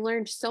 And I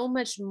learned so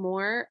much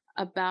more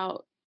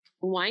about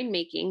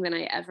winemaking than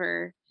I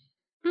ever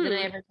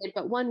did.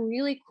 But one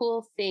really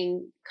cool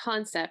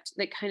concept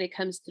that kind of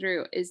comes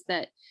through is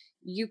that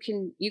you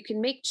can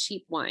make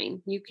cheap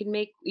wine. You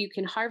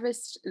can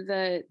harvest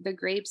the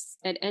grapes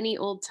at any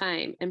old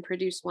time and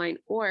produce wine,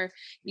 or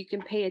you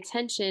can pay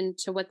attention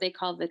to what they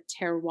call the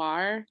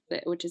terroir,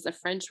 which is a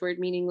French word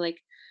meaning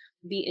like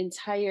the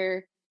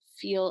entire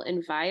feel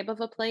and vibe of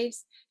a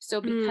place.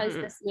 So because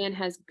this man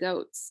has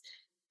goats,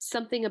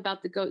 something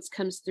about the goats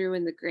comes through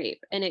in the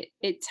grape, and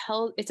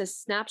it's a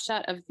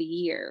snapshot of the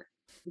year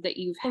that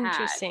you've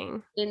had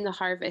in the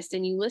harvest.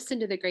 And you listen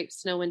to the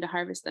grapes know when to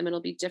harvest them.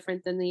 It'll be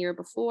different than the year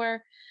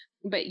before,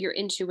 but your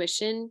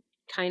intuition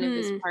kind of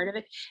is part of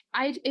it.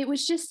 It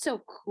was just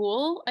so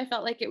cool. I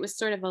felt like it was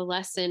sort of a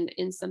lesson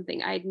in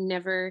something I'd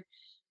never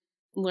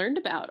learned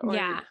about.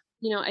 I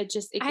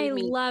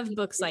love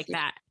books like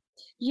that.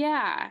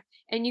 Yeah.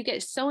 And you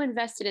get so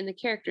invested in the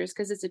characters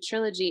because it's a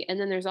trilogy. And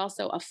then there's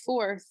also a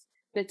 4th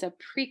that's a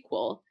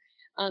prequel.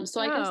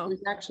 So I guess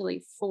there's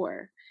actually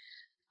 4.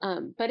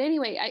 But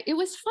anyway, it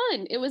was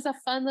fun. It was a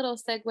fun little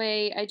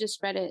segue. I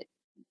just read it.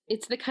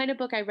 It's the kind of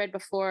book I read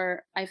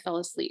before I fell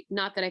asleep,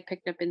 not that I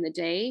picked up in the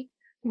day.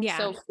 Yeah.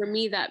 So for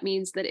me, that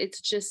means that it's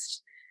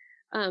just,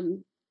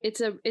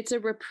 it's a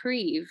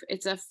reprieve.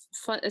 It's a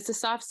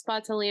soft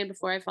spot to land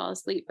before I fall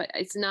asleep, but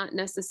it's not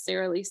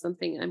necessarily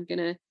something I'm going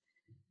to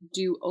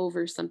do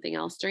over something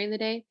else during the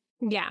day.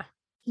 Yeah.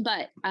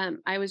 But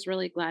I was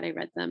really glad I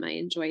read them. I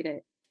enjoyed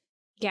it.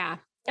 Yeah.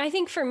 I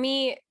think for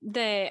me,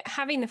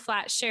 having the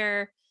flat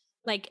share,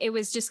 like it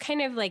was just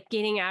kind of like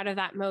getting out of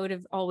that mode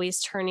of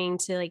always turning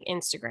to like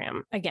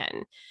Instagram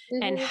again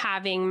and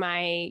having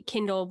my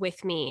Kindle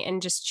with me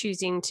and just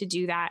choosing to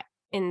do that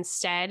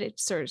instead.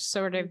 It's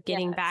sort of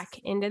getting back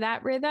into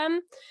that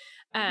rhythm.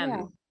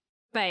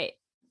 But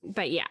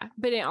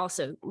it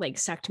also like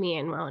sucked me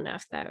in well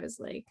enough that I was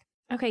like,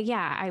 okay,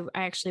 yeah,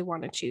 I actually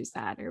want to choose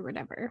that or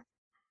whatever.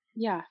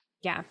 Yeah.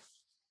 Yeah.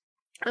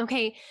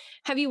 Okay.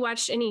 Have you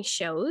watched any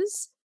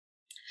shows?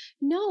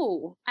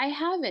 No, I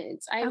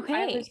haven't. I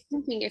was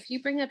thinking if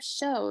you bring up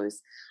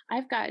shows,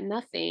 I've got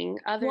nothing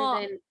other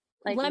than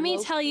like. Let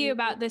me tell you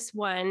about this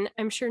one.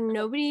 I'm sure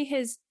nobody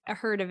has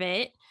heard of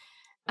it.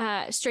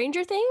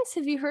 Stranger Things.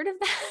 Have you heard of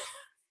that?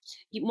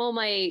 Well,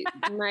 my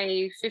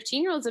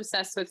 15-year-old's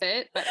obsessed with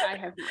it, but I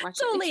haven't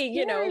watched it. It's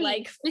only,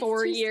 like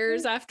 4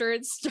 years after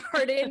it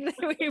started,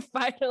 we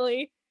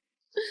finally.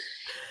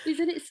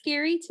 Isn't it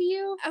scary to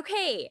you?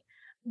 Okay.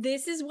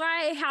 This is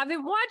why I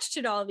haven't watched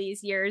it all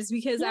these years,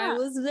 because I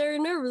was very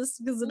nervous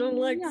because I don't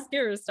like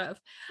scary stuff.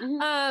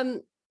 Mm-hmm.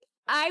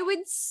 I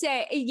would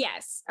say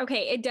yes.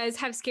 Okay, it does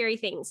have scary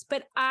things,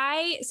 but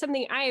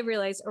something I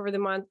realized over the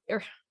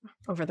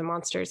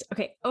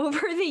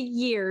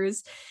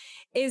years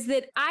is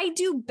that I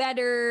do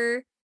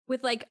better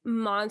with like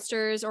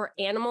monsters or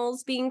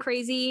animals being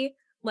crazy,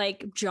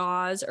 like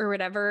Jaws or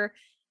whatever,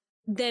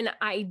 than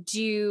I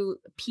do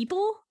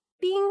people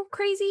being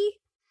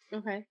crazy.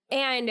 Okay.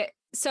 And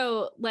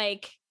so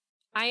like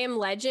I Am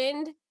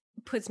Legend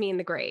puts me in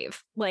the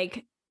grave,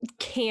 like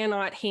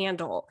cannot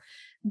handle.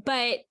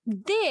 But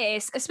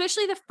this,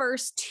 especially the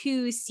first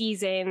 2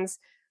 seasons,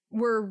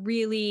 were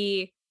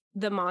really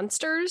the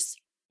monsters.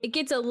 It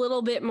gets a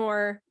little bit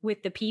more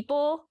with the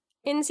people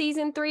in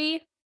season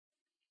 3.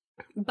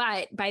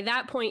 But by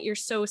that point, you're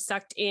so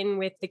sucked in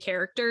with the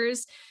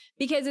characters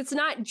because it's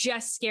not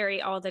just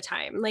scary all the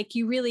time. Like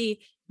you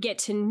really get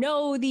to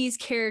know these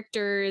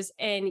characters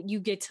and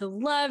you get to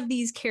love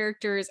these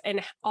characters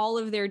and all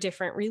of their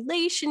different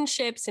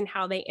relationships and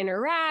how they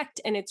interact.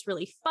 And it's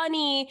really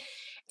funny.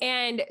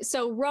 And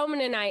so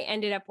Roman and I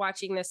ended up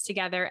watching this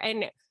together,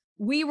 and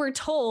we were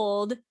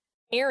told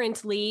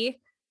errantly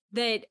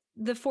that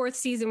the 4th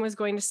season was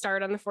going to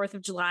start on the 4th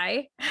of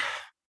July.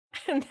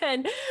 And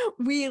then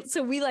we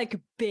like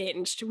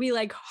binged, we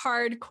like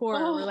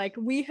hardcore, we're like,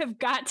 we have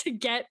got to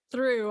get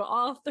through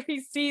all 3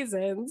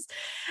 seasons.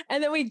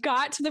 And then we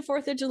got to the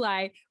 4th of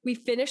July. We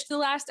finished the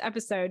last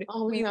episode.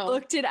 We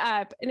looked it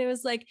up and it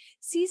was like,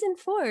 season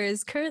 4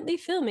 is currently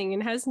filming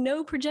and has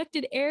no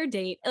projected air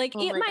date. Like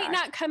it might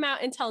not come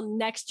out until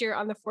next year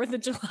on the 4th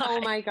of July.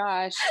 Oh my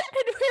gosh.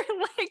 And we're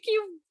like,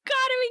 you've got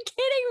to be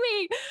kidding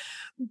me.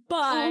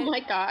 But oh my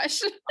gosh.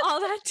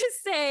 all that to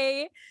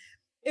say,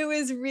 it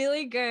was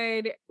really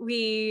good.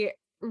 We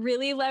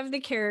really loved the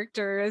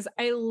characters.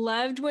 I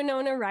loved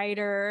Winona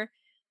Ryder.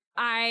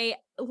 I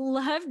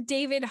loved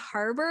David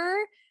Harbour.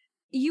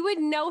 You would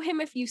know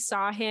him if you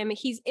saw him.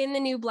 He's in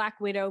the new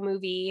Black Widow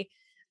movie.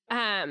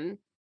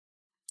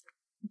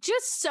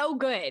 Just so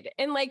good.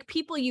 And like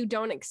people you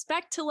don't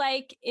expect to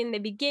like in the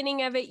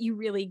beginning of it, you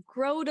really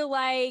grow to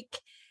like.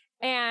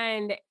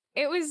 And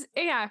it was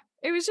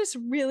just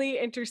really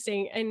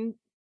interesting and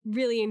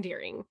really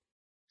endearing.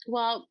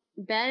 Well,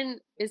 Ben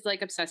is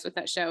like obsessed with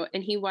that show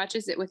and he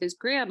watches it with his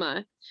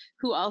grandma,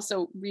 who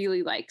also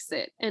really likes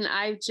it. And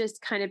I've just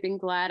kind of been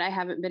glad I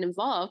haven't been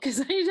involved because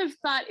I have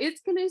thought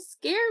it's going to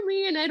scare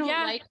me and I don't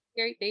like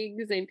scary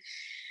things.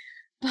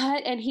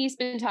 And he's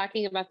been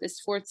talking about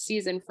this 4th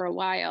season for a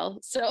while.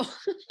 So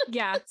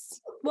yeah.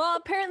 Well,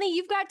 apparently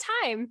you've got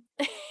time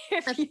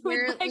if you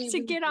would like to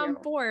get on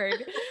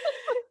board.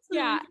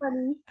 Yeah.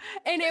 Funny.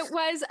 And it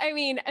was, I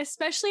mean,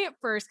 especially at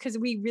first, because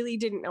we really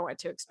didn't know what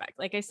to expect.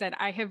 Like I said,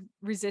 I have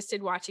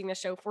resisted watching the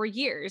show for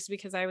years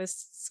because I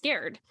was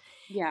scared.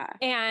 Yeah.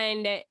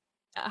 And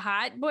a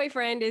hot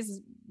boyfriend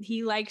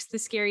he likes the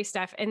scary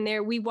stuff. And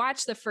we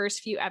watched the first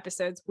few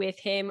episodes with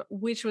him,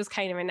 which was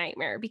kind of a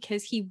nightmare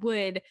because he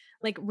would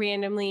like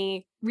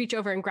randomly reach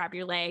over and grab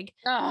your leg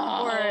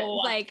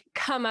or like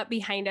come up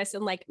behind us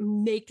and like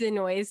make the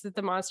noise that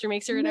the monster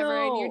makes or whatever.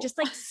 And you're just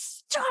like,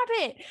 stop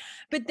it.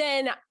 But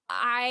then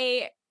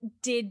I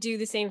did do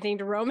the same thing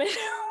to Roman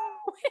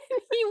when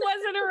he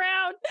wasn't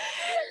around.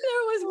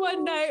 There was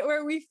one night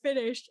where we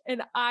finished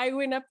and I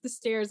went up the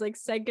stairs, like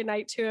said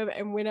goodnight to him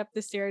and went up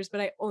the stairs,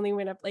 but I only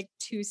went up like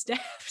 2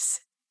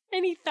 steps.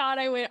 And he thought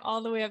I went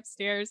all the way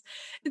upstairs.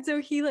 And so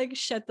he like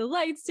shut the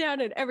lights down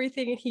and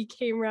everything. And he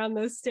came around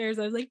those stairs.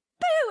 I was like,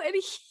 boo. And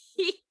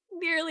he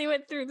nearly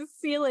went through the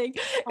ceiling.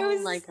 It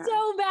was my God.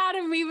 so bad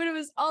of me, but it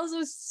was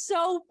also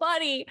so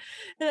funny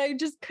that I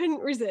just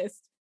couldn't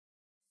resist.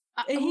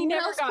 And he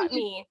never got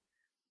me.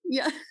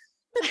 Yeah.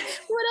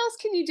 What else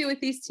can you do with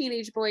these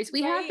teenage boys?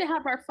 We have to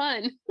have our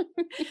fun.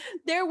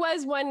 There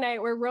was one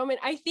night where Roman,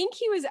 I think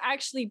he was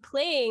actually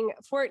playing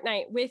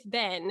Fortnite with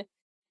Ben,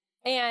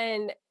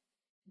 and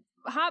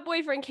hot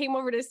boyfriend came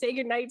over to say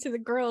goodnight to the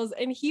girls,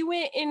 and he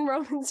went in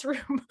Roman's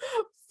room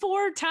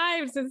 4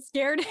 times and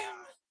scared him.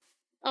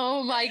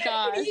 Oh my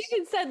gosh. He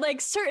even said,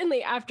 like,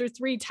 certainly after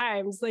 3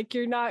 times, like,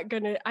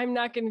 I'm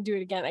not gonna do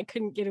it again. I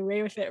couldn't get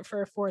away with it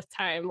for a 4th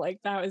time. Like,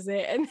 that was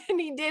it. And then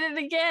he did it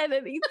again,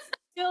 and he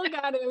still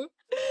got him.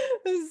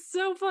 It was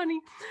so funny.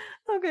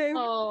 Okay.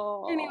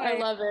 Oh, anyway. I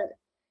love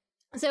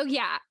it. So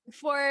yeah,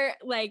 for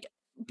like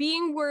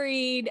being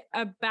worried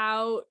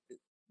about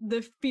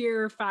the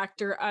fear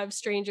factor of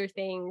Stranger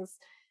Things,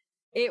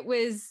 it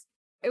was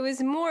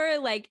more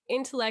like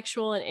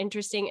intellectual and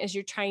interesting as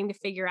you're trying to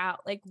figure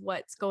out like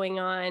what's going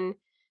on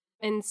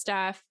and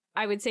stuff.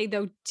 I would say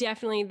though,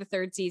 definitely the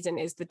 3rd season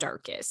is the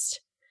darkest.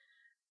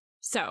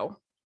 So.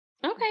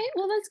 Okay.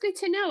 Well, that's good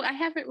to know. I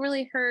haven't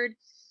really heard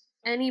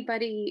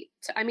anybody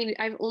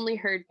I've only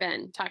heard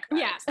Ben talk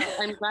about it, so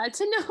I'm glad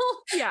to know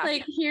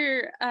like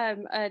hear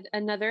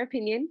another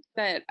opinion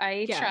that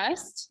I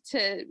trust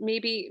to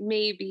maybe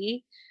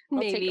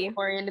I'll take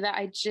more into that.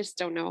 I just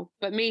don't know,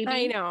 but maybe.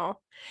 I know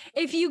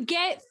if you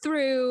get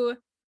through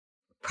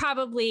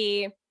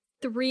probably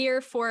 3 or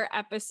 4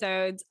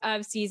 episodes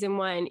of season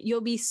 1,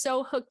 you'll be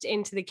so hooked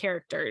into the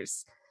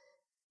characters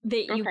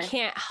that you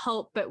can't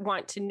help but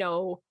want to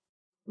know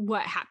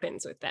what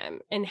happens with them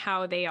and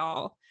how they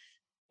all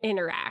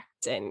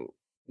interact. And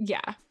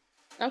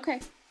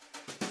okay.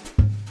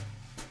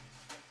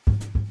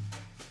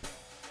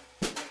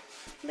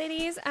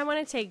 Ladies, I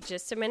want to take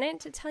just a minute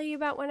to tell you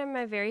about one of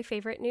my very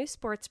favorite new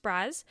sports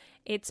bras.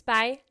 It's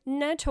by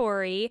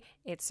Natori.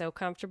 It's so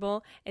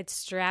comfortable. It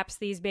straps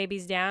these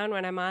babies down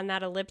when I'm on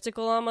that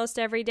elliptical almost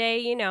every day.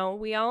 You know,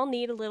 we all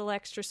need a little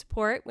extra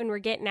support when we're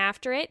getting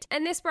after it.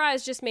 And this bra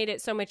has just made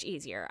it so much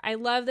easier. I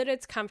love that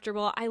it's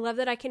comfortable. I love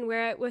that I can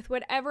wear it with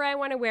whatever I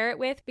want to wear it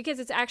with because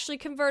it's actually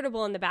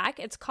convertible in the back.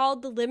 It's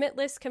called the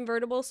Limitless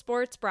Convertible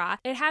Sports Bra.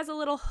 It has a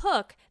little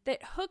hook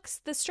that hooks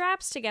the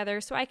straps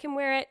together so I can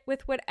wear it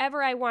with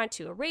whatever I want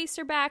to, a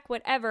racerback,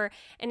 whatever,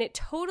 and it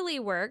totally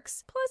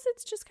works. Plus,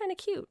 it's just kind of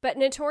cute. But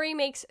Natori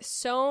makes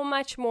so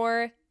much more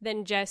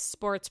than just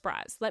sports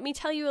bras. Let me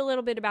tell you a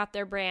little bit about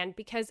their brand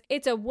because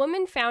it's a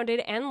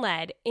woman-founded and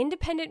led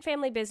independent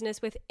family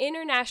business with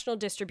international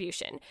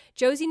distribution.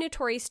 Josie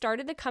Natori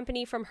started the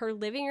company from her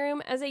living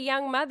room as a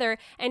young mother,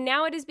 and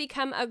now it has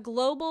become a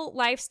global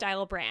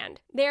lifestyle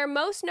brand. They are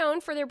most known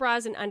for their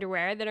bras and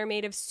underwear that are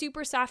made of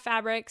super soft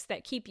fabrics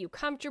that keep you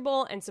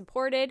comfortable and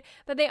supported,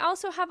 but they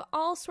also have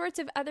all sorts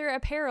of other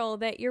apparel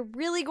that you're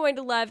really going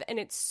to love, and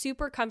it's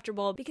super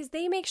comfortable because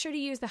they make sure to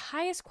use the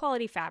highest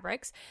quality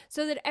fabrics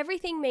so that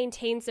everything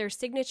maintains their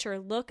signature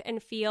look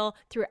and feel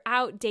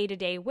throughout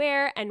day-to-day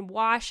wear and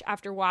wash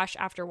after wash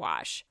after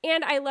wash.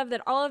 And I love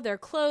that all of their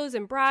clothes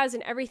and bras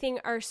and everything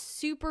are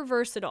super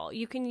versatile.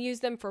 You can use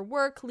them for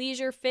work,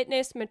 leisure,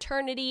 fitness,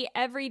 maternity,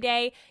 every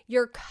day.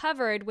 You're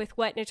covered with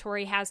what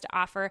Natori has to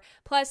offer.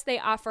 Plus, they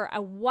offer a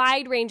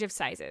wide range of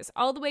sizes,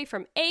 all the way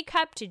from A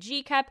cup to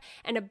G cup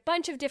and a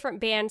bunch of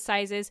different band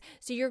sizes,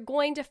 so you're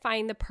going to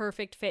find the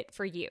perfect fit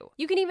for you.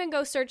 You can even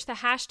go search the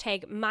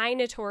hashtag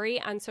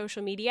MyNatori on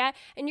social media,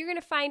 and you're going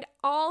to find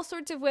all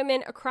sorts of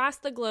women across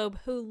the globe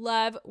who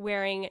love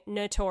wearing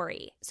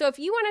Natori. So if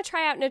you want to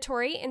try out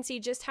Natori and see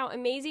just how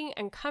amazing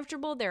and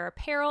comfortable their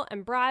apparel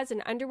and bras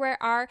and underwear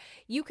are,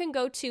 you can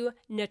go to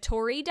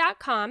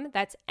Natori.com,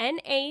 that's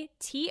Natori.com,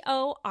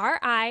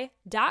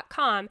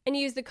 and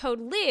use the code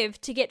LIVE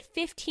to get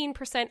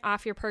 15%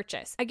 off your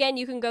purchase. Again,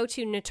 you can go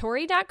to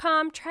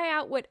Natori.com, try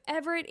out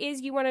whatever it is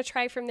you want to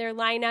try from their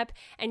lineup,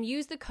 and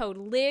use the code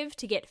LIVE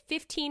to get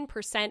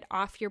 15%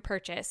 off your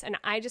purchase. And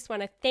I just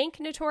want to thank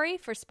Natori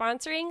for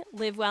sponsoring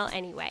Live Well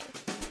Anyway.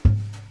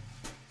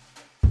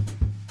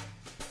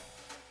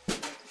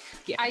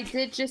 I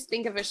did just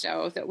think of a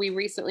show that we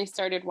recently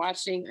started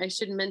watching. I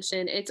should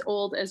mention it's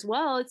old as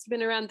well. It's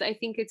been around, I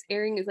think it's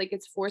airing is like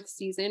its 4th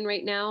season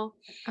right now.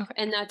 Okay.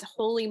 And that's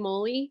Holy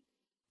Moly.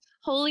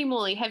 Holy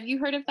Moly. Have you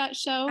heard of that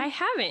show? I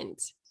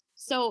haven't.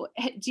 So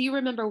do you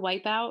remember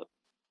Wipeout?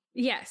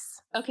 Yes.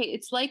 Okay.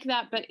 It's like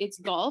that, but it's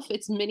golf.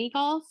 It's mini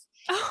golf.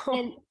 Oh.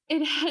 And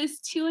it has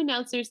 2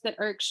 announcers that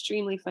are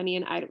extremely funny.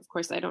 And of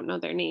course, I don't know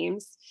their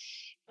names.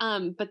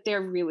 But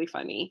they're really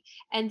funny,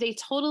 and they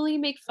totally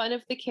make fun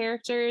of the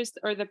characters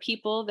or the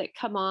people that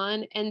come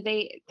on, and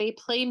they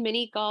play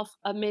mini golf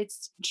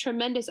amidst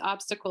tremendous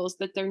obstacles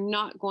that they're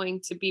not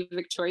going to be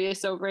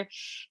victorious over.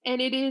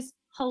 And it is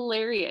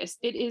hilarious.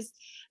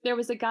 There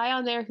was a guy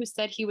on there who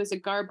said he was a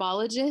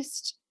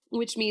garbologist,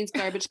 which means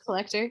garbage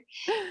collector.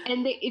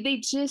 And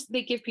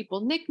they give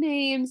people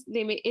nicknames.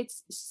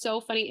 It's so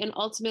funny. And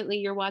ultimately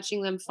you're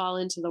watching them fall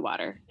into the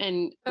water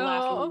and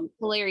laughing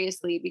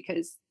hilariously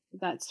because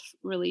that's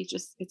really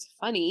just, it's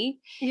funny.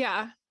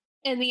 Yeah.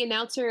 And the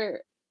announcer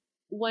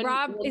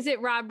Is it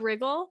Rob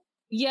Riggle?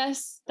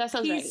 Yes, that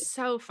sounds right. He's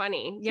so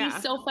funny. Yeah.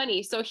 He's so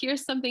funny. So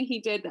here's something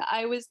he did that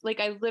I was like,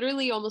 I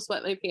literally almost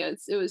wet my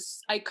pants.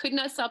 I could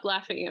not stop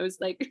laughing. I was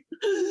like,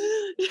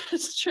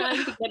 just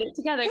trying to get it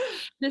together.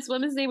 This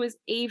woman's name was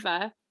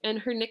Ava and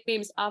her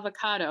nickname's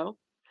Avocado.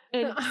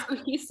 And so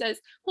he says,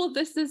 well,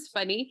 this is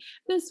funny.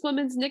 This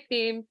woman's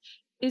nickname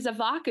is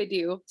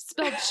Avocado,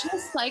 spelled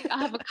just like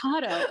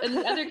avocado. And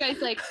the other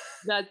guy's like,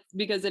 that's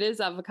because it is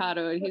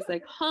avocado. And he's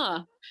like,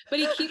 huh. But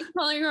he keeps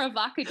calling her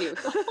Avocado.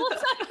 The whole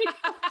time he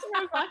calls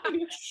her Avocado.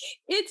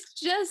 It's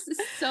just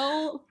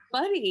so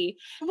funny.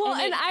 Well,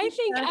 and I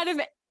think out of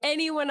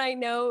anyone I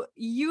know,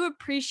 you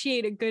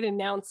appreciate a good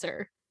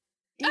announcer.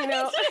 You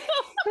know,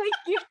 like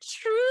you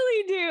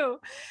truly do.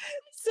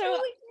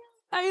 So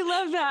I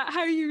love that,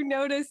 how you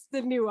notice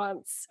the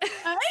nuance.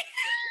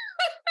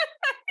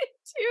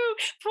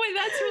 Boy,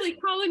 that's really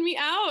calling me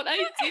out.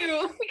 I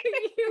do.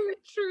 You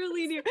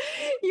truly do.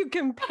 You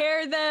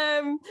compare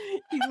them.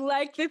 You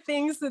like the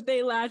things that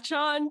they latch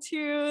on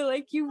to.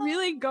 Like you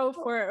really go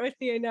for it with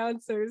the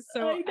announcers.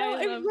 So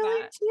I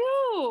really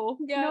do.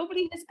 Yeah.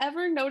 Nobody has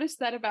ever noticed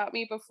that about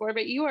me before,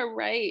 but you are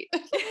right.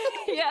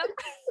 Yep.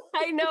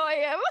 I know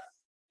I am.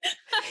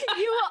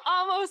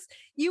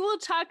 You will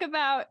talk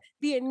about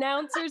the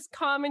announcer's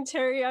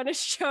commentary on a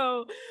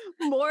show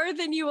more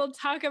than you will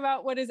talk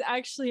about what is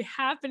actually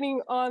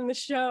happening on the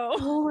show.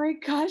 Oh my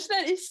gosh,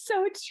 that is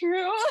so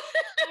true.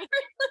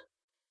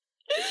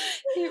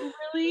 It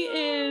really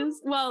is.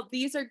 Well,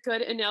 these are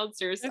good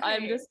announcers. Okay.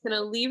 I'm just going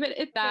to leave it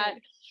at that.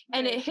 Good.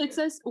 And it hits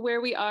us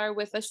where we are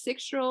with a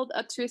 6-year-old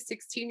up to a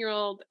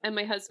 16-year-old. And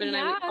my husband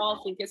and I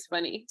all think it's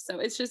funny. So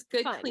it's just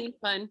good, clean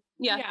fun.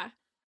 Yeah.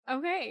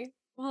 Okay.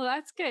 Well,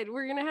 that's good.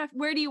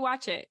 Where do you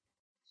watch it?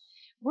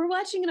 We're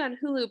watching it on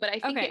Hulu, but I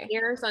think it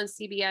airs on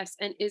CBS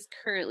and is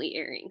currently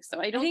airing. So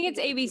I think it's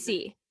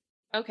ABC.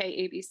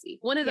 Okay, ABC.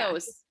 One of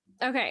those.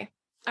 Okay.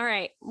 All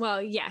right.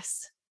 Well,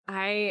 yes.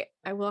 I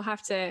will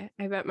have to,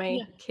 I bet my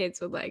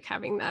kids would like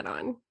having that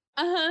on.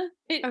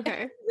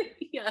 Okay.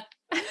 Yeah.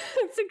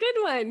 It's a good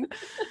one.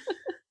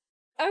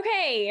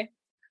 Okay.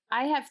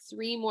 I have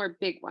 3 more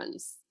big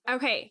ones.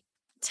 Okay.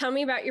 Tell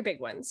me about your big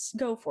ones.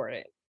 Go for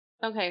it.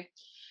 Okay.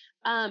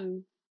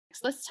 So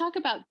let's talk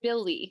about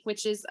Billie,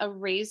 which is a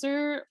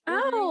razor.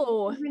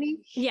 Company.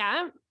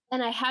 Yeah.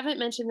 And I haven't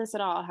mentioned this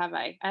at all, have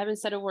I? I haven't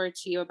said a word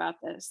to you about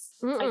this.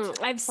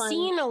 I've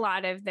seen a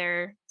lot of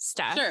their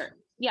stuff. Sure.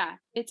 Yeah.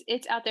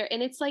 It's out there.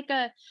 And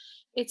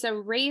it's a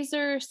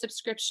razor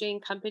subscription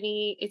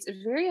company. It's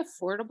very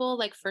affordable.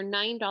 Like for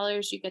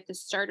 $9, you get the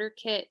starter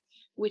kit,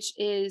 which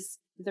is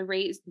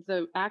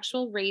the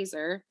actual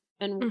razor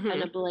and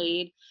a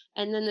blade.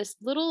 And then this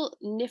little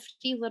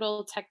nifty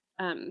little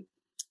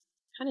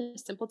kind of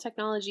simple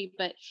technology,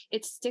 but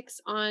it sticks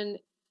on.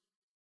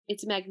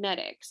 It's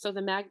magnetic, so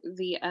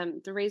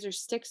the razor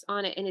sticks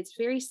on it, and it's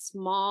very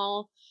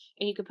small,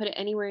 and you can put it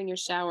anywhere in your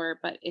shower.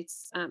 But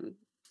it's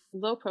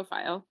low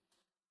profile.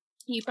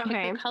 You pick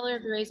the color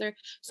of the razor.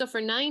 So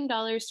for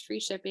 $9 free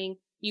shipping,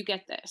 you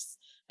get this,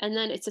 and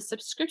then it's a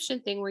subscription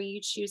thing where you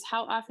choose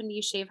how often do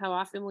you shave, how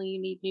often will you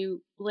need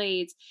new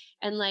blades,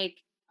 and like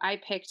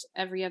I picked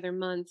every other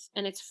month,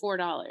 and it's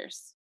 $4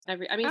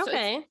 every. I mean,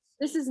 so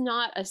this is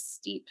not a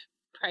steep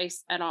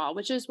price at all,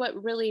 which is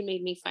what really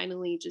made me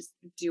finally just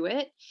do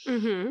it.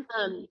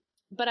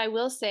 But I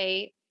will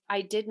say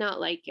I did not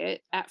like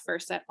it at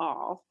first at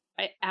all.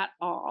 I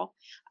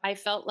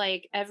felt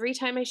like every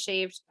time I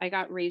shaved, I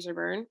got razor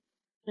burn,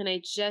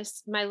 and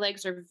my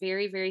legs are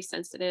very, very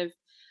sensitive,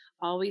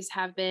 always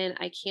have been.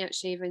 I can't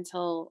shave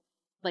until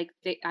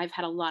I've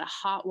had a lot of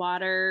hot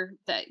water.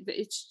 That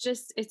it's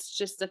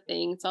just a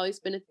thing. It's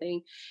always been a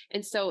thing.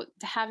 And so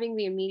having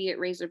the immediate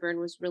razor burn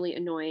was really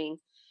annoying.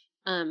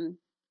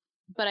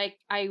 But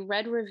I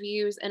read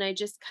reviews and I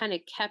just kind of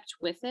kept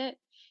with it.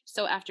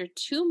 So after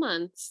 2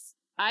 months,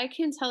 I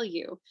can tell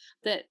you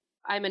that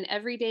I'm an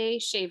everyday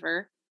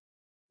shaver,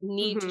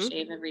 need to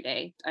shave every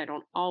day. I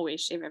don't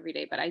always shave every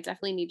day, but I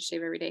definitely need to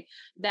shave every day.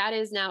 That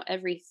is now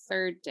every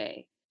 3rd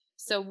day.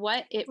 So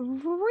what it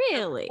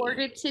really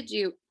purported to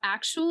do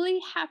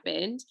actually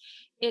happened.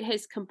 It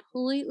has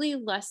completely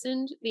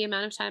lessened the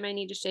amount of time I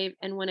need to shave.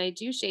 And when I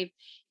do shave,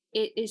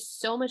 it is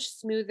so much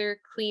smoother,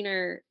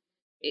 cleaner.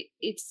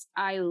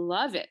 I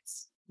love it.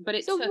 But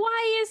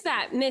why is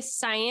that, Miss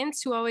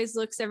Science, who always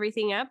looks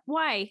everything up?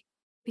 Why?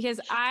 Because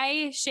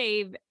I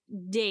shave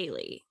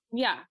daily.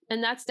 Yeah.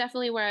 And that's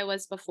definitely where I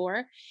was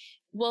before.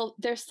 Well,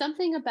 there's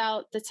something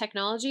about the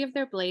technology of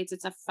their blades.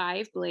 It's a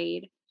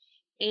 5-blade.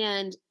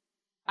 And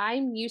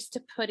I'm not used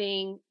to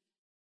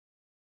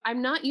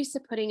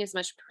putting as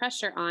much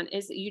pressure on,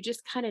 is you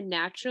just kind of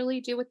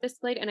naturally do with this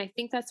blade. And I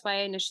think that's why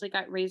I initially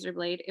got razor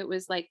blade. It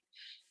was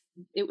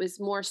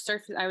more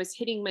surface. I was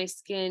hitting my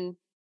skin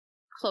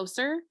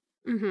closer,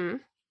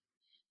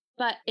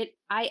 but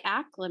I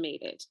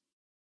acclimated,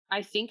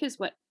 I think is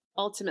what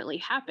ultimately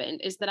happened,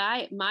 is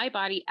that my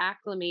body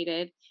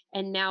acclimated,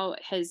 and now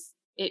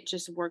it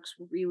just works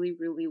really,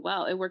 really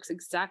well. It works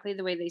exactly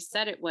the way they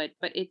said it would,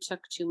 but it took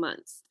 2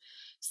 months.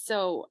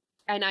 So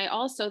And I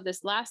also,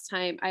 this last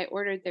time, I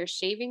ordered their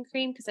shaving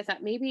cream because I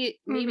thought maybe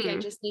I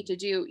just need to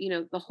do,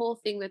 the whole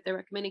thing that they're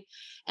recommending.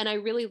 And I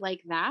really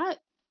like that.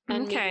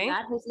 And maybe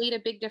that has made a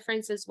big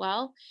difference as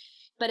well.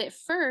 But at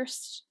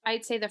first,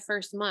 I'd say the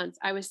first month,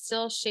 I was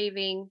still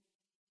shaving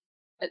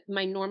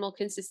my normal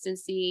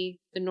consistency,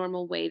 the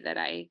normal way that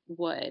I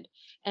would,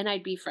 and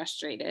I'd be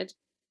frustrated.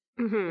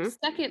 The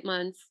second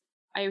month,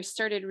 I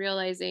started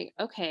realizing,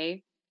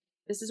 okay,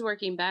 this is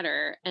working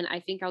better. And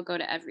I think I'll go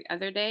to every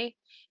other day.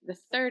 The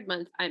third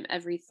month, I'm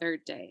every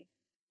third day.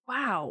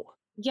 Wow.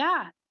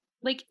 Yeah.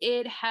 Like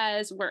it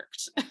has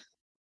worked.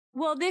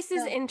 Well, this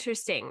is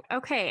interesting.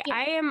 Okay. Yeah.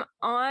 I am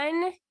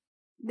on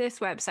this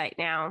website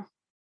now.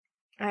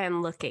 I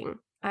am looking.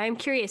 I'm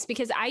curious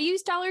because I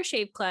use Dollar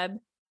Shave Club.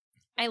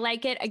 I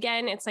like it.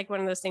 Again, it's like one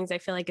of those things I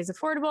feel like is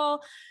affordable.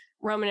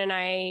 Roman and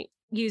I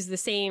use the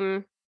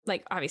same,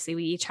 like obviously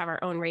we each have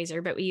our own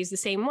razor, but we use the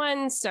same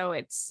one. So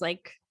it's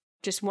like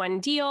just one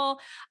deal.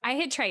 I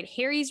had tried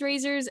Harry's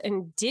razors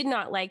and did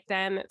not like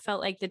them. It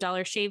felt like the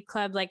Dollar Shave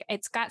Club, like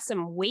it's got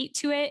some weight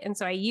to it. And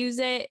so I use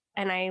it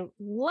and I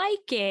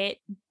like it,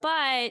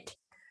 but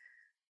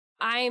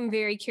I'm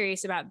very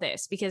curious about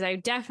this because I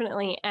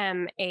definitely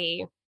am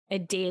a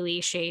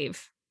daily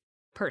shave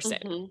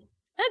person.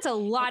 That's a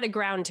lot of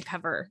ground to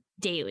cover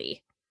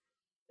daily.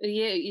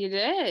 Yeah, it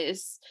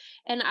is.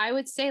 And I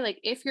would say, like,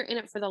 if you're in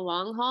it for the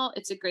long haul,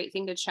 it's a great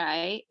thing to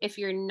try. If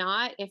you're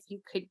not, if you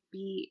could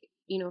be,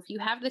 if you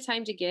have the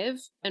time to give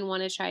and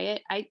want to try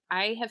it,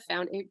 I have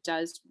found it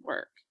does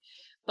work.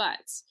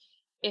 But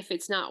if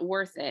it's not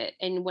worth it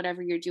and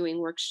whatever you're doing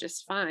works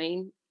just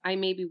fine, I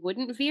maybe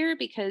wouldn't veer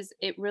because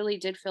it really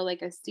did feel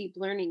like a steep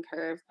learning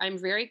curve. I'm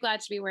very glad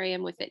to be where I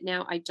am with it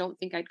now. I don't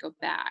think I'd go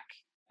back.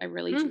 I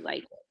really do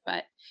like it,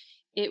 but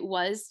it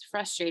was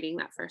frustrating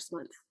that first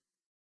month.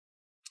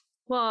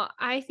 Well,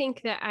 I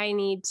think that I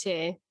need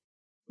to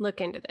look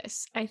into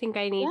this. I think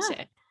I need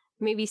to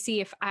maybe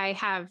see if I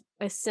have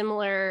a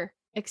similar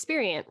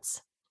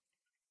experience.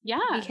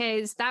 Yeah.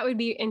 Because that would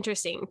be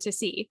interesting to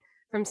see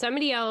from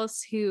somebody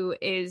else who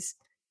is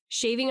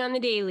shaving on the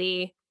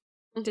daily.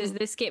 Does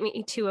this get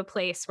me to a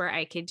place where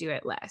I could do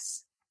it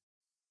less?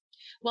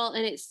 Well,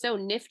 and it's so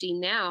nifty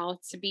now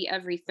to be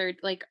every third,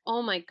 like,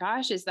 oh my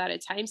gosh, is that a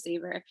time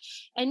saver?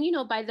 And,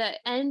 by the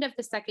end of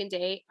the second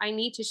day, I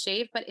need to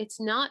shave, but it's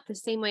not the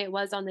same way it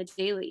was on the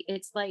daily.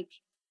 It's like,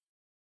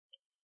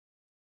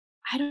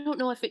 I don't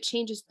know if it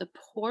changes the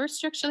pore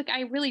structure. Like,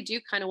 I really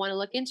do kind of want to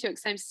look into it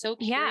because I'm so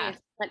curious,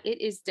 but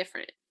it is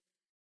different.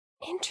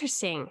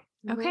 Interesting.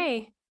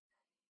 Okay.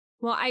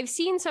 Well, I've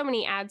seen so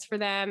many ads for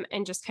them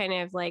and just kind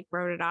of like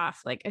wrote it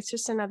off. Like it's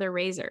just another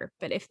razor.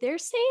 But if they're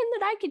saying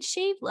that I could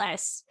shave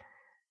less,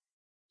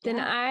 then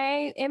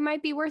it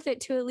might be worth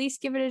it to at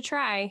least give it a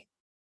try.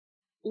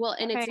 Well,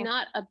 and it's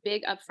not a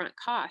big upfront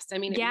cost. I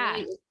mean, it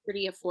really is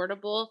pretty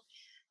affordable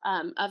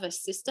of a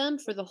system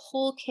for the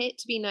whole kit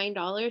to be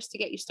 $9 to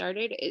get you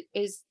started.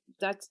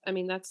 That's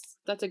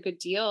a good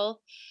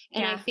deal.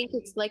 And I think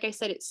it's, like I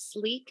said, it's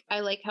sleek. I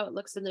like how it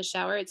looks in the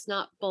shower. It's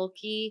not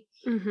bulky.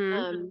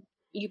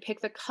 You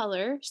pick the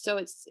color, so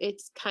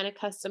it's kind of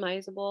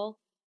customizable.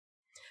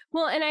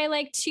 Well, and I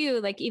like too,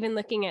 like even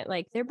looking at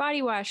like their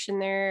body wash and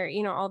their,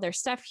 all their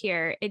stuff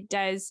here, it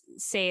does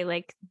say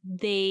like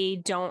they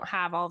don't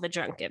have all the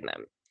junk in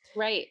them.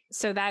 Right.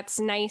 So that's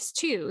nice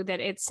too, that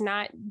it's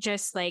not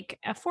just like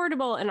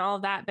affordable and all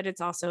of that, but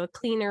it's also a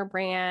cleaner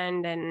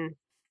brand and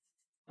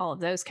all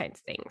of those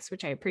kinds of things,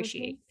 which I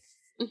appreciate.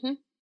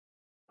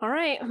 All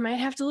right. I might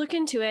have to look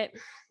into it.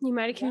 You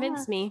might have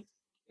convinced me.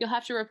 You'll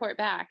have to report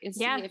back and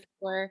see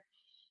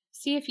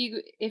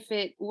if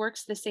it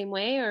works the same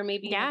way or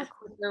maybe you have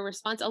a quicker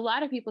response. A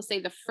lot of people say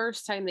the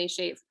first time they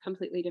shave,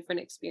 completely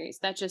different experience.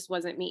 That just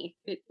wasn't me.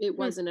 It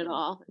wasn't at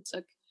all. It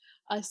took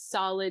a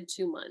solid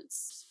 2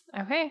 months.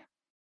 Okay.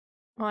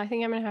 Well, I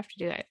think I'm going to have to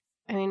do that.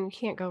 I mean, you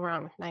can't go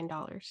wrong with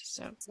 $9.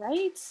 So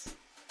right.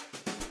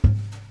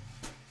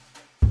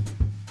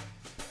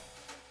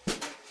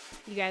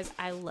 You guys,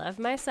 I love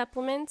my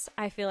supplements.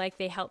 I feel like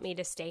they help me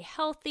to stay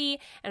healthy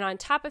and on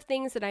top of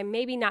things that I'm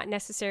maybe not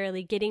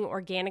necessarily getting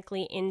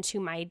organically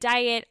into my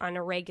diet on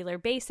a regular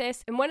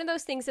basis. And one of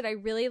those things that I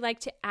really like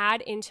to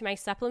add into my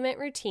supplement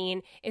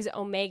routine is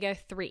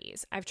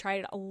omega-3s. I've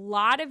tried a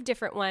lot of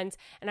different ones,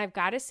 and I've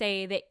got to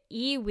say that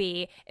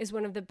Iwi is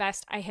one of the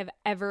best I have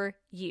ever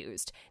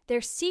used.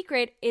 Their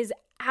secret is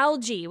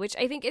algae, which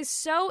I think is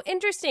so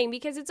interesting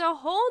because it's a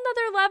whole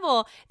nother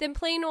level than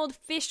plain old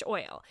fish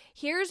oil.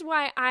 Here's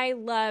why I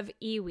love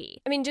Iwi.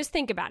 I mean, just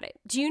think about it.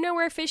 Do you know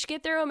where fish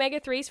get their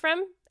omega-3s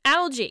from?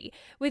 Algae.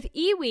 With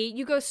Iwi,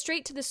 you go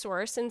straight to the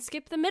source and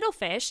skip the middle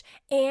fish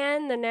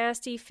and the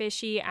nasty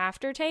fishy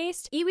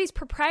aftertaste. Iwi's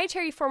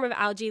proprietary form of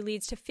algae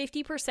leads to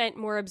 50%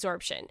 more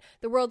absorption,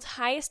 the world's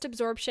highest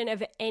absorption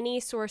of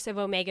any source of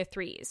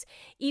omega-3s.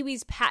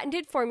 Iwi's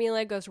patented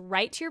formula goes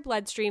right to your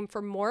bloodstream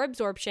for more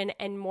absorption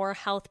and more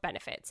health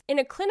benefits. In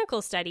a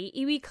clinical study,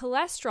 Iwi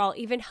cholesterol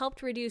even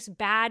helped reduce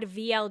bad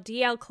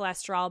VLDL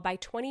cholesterol by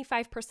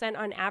 25%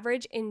 on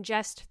average in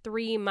just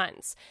 3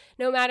 months.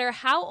 No matter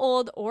how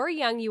old or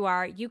young you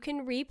are, you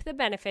can reap the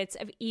benefits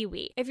of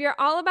iwi. If you're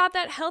all about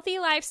that healthy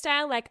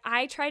lifestyle like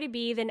I try to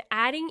be, then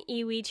adding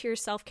iwi to your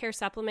self-care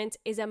supplements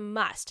is a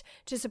must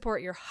to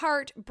support your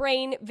heart,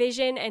 brain,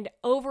 vision, and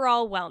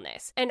overall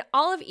wellness. And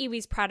all of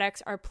iwi's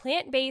products are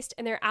plant-based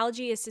and their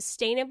algae is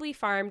sustainably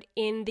farmed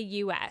in the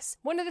US.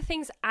 One of the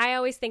things I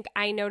always think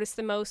I notice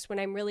the most when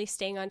I'm really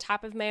staying on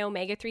top of my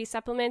omega-3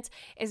 supplements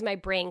is my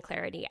brain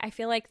clarity. I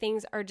feel like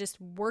things are just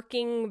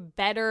working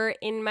better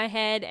in my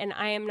head and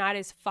I am not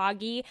as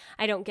foggy.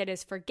 I don't get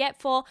as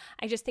forgetful.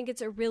 I just think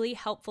it's a really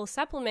helpful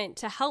supplement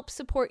to help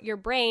support your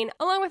brain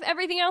along with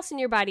everything else in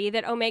your body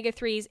that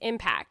omega-3s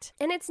impact.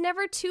 And it's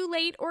never too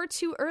late or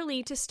too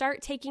early to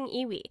start taking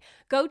iwi.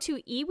 Go to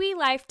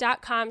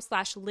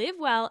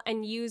iwilife.com/livewell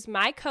and use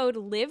my code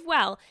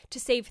LIVEWELL to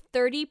save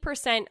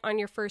 30% on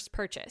your first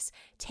purchase.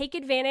 Take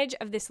advantage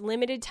of this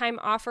limited time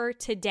offer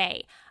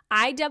today.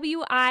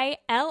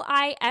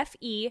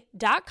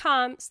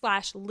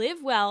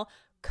 iwilife.com/livewell,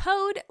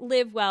 code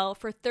LIVEWELL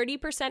for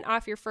 30%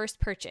 off your first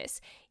purchase.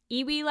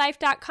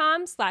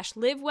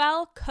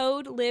 iwilife.com/livewell,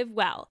 code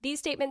LIVEWELL. These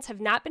statements have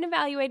not been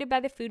evaluated by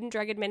the Food and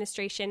Drug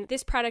Administration.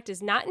 This product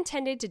is not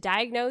intended to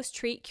diagnose,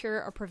 treat,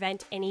 cure, or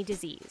prevent any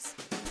disease.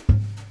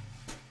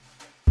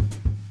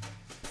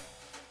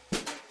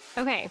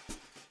 Okay.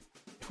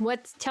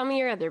 Tell me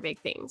your other big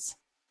things.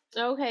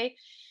 Okay.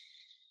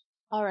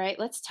 All right,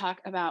 let's talk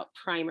about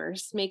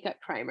primers, makeup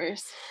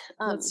primers.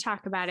 Let's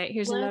talk about it.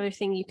 Here's another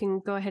thing you can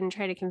go ahead and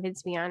try to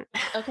convince me on.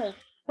 Okay.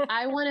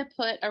 I want to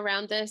put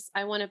around this,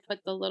 I want to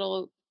put the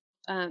little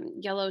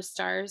yellow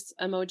stars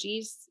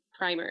emojis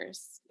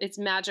primers. It's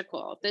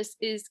magical. This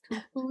is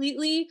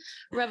completely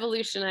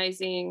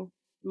revolutionizing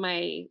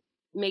my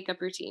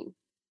makeup routine.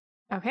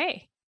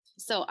 Okay.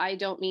 So I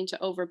don't mean to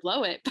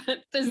overblow it,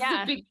 but this is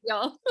a big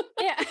deal.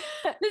 Yeah.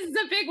 This is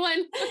a big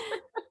one.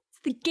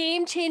 The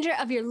game changer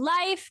of your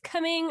life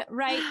coming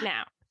right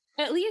now.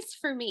 At least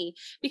for me,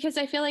 because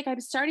I feel like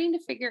I'm starting to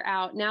figure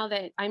out now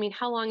that,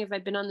 how long have I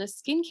been on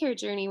this skincare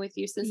journey with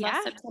you since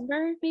last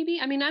September, maybe?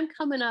 I'm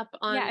coming up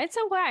on it's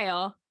a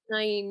while.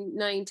 10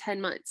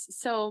 months.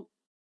 So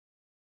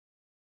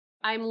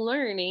I'm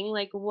learning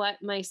like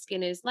what my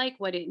skin is like,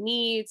 what it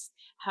needs,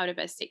 how to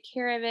best take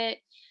care of it.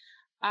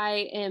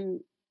 I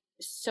am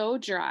so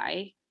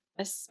dry,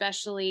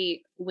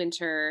 especially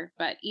winter,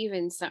 but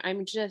even so,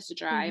 I'm just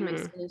dry. My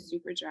skin is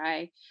super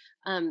dry.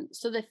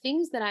 So the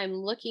things that I'm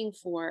looking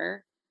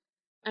for,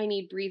 I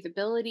need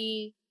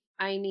breathability.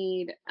 I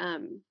need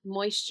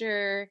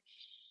moisture.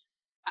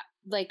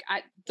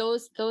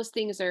 Those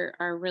things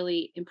are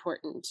really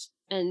important.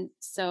 And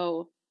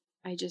so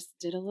I just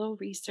did a little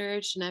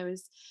research and I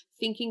was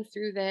thinking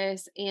through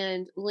this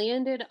and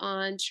landed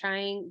on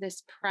trying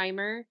this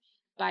primer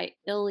by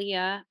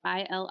Ilia,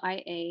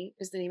 ILIA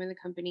is the name of the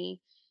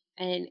company.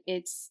 And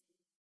it's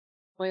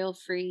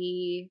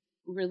oil-free,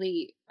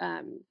 really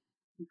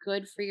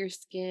good for your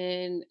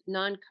skin,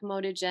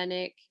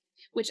 non-comedogenic,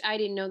 which I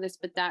didn't know this,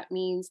 but that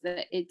means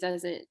that it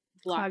doesn't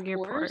block your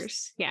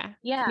pores. Yeah.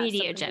 Yeah.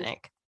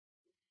 Mediogenic.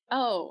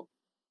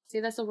 See,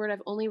 that's a word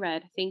I've only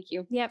read. Thank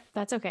you. Yep,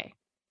 that's okay.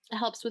 It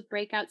helps with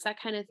breakouts,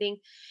 that kind of thing.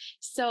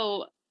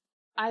 So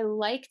I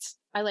liked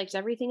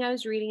everything I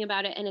was reading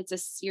about it, and it's a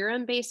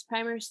serum-based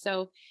primer,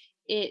 so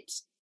it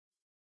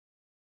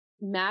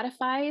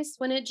mattifies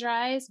when it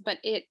dries, but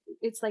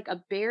it's like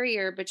a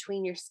barrier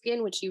between your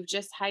skin, which you've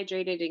just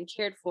hydrated and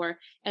cared for,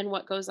 and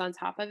what goes on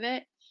top of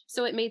it.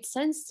 So it made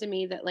sense to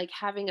me that like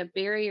having a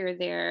barrier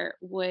there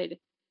would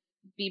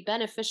be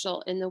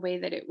beneficial in the way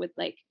that it would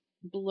like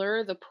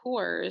blur the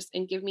pores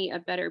and give me a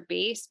better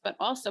base, but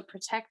also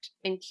protect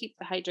and keep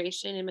the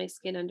hydration in my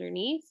skin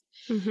underneath.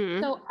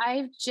 So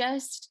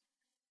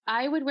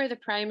I would wear the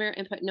primer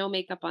and put no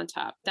makeup on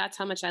top. That's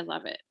how much I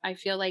love it. I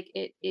feel like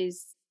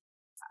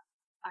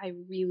I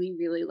really,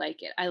 really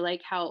like it. I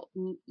like how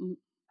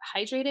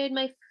hydrated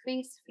my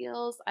face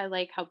feels. I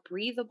like how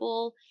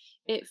breathable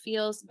it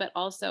feels, but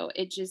also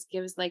it just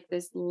gives like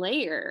this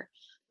layer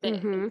that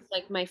it's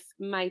like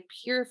my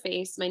pure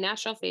face, my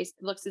natural face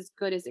looks as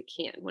good as it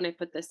can when I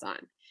put this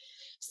on.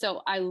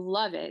 So I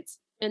love it.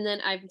 And then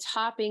I'm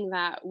topping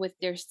that with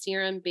their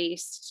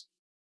serum-based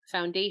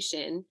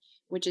foundation,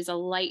 which is a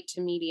light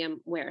to medium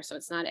wear. So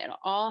it's not at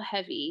all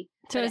heavy.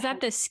 So is that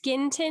the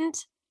skin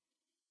tint?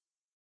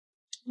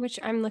 Which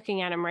I'm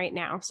looking at them right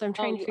now. So I'm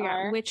trying to figure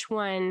out which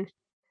one.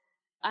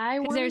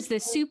 There's the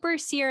super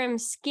serum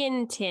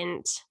skin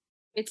tint.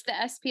 It's the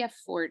SPF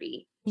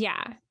 40.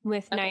 Yeah.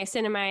 With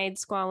niacinamide,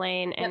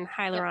 squalane, and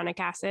hyaluronic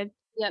acid.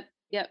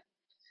 Yep.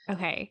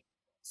 Okay.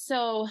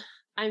 So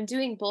I'm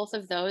doing both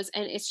of those,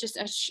 and it's just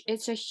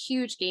it's a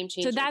huge game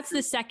changer. So that's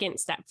the second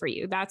step for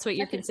you. That's what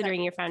you're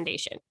considering your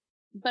foundation.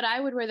 But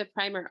I would wear the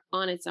primer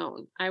on its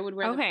own. I would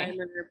wear the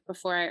primer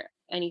before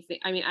anything.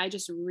 I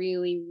just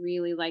really,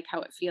 really like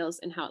how it feels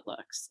and how it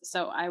looks.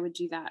 So I would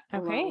do that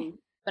alone.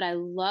 But I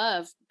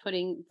love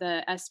putting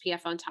the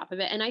SPF on top of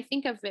it. And I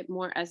think of it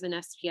more as an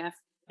SPF,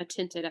 a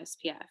tinted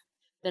SPF,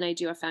 than I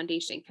do a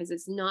foundation because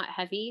it's not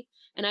heavy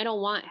and I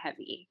don't want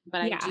heavy,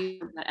 but I do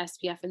that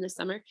SPF in the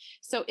summer.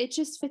 So it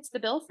just fits the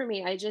bill for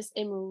me. I just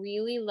am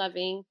really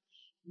loving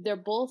they're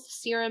both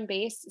serum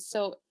based.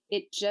 So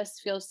it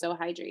just feels so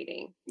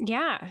hydrating.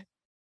 Yeah.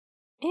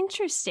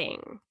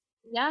 Interesting.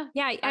 Yeah.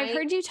 Yeah. I've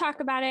heard you talk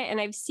about it and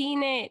I've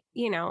seen it,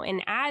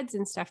 in ads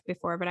and stuff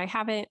before, but I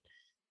haven't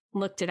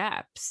looked it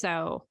up.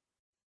 So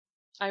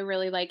I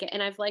really like it.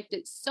 And I've liked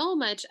it so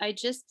much. I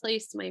just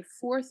placed my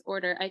 4th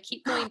order. I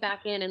keep going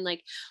back in and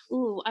like,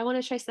 ooh, I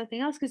want to try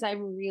something else because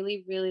I'm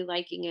really, really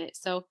liking it.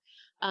 So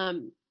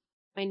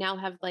I now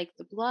have like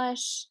the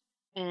blush,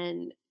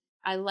 and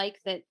I like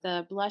that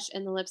the blush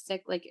and the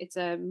lipstick, like it's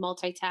a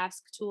multitask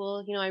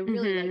tool. I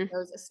really like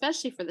those,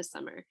 especially for the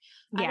summer.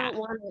 Yeah. I don't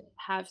want to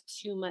have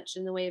too much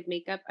in the way of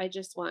makeup. I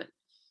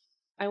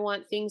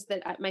want things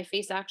that my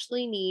face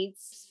actually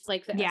needs,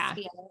 like the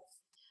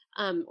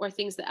SPF, or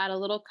things that add a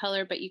little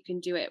color, but you can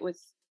do it with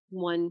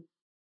one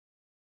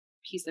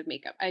piece of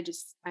makeup. I'm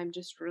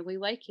just really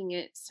liking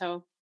it.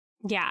 So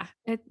yeah,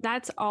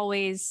 that's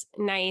always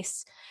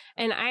nice.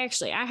 And I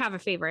have a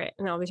favorite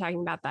and I'll be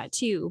talking about that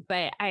too.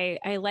 But I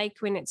like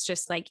when it's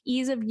just like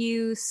ease of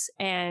use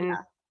and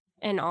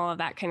all of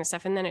that kind of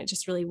stuff. And then it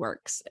just really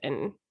works.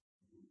 And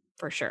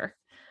for sure.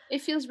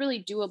 It feels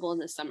really doable in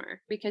the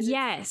summer because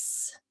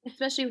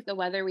especially with the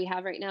weather we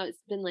have right now,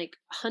 it's been like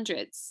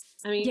hundreds.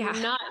 I mean, you're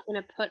not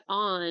going to put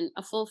on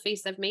a full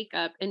face of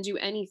makeup and do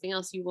anything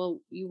else. You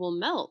will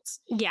melt.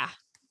 Yeah.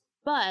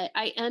 But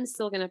I am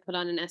still going to put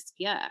on an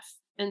SPF.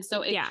 And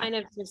so it kind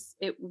of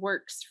it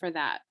works for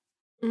that.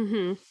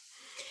 Mm-hmm.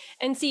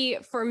 And see,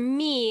 for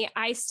me,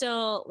 I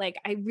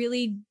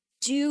really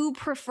do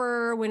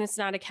prefer when it's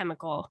not a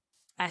chemical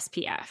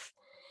SPF.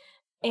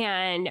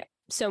 And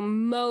so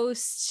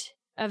most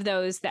of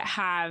those that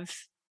have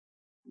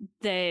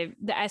the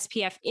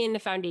SPF in the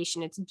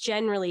foundation, it's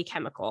generally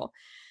chemical.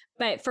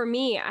 But for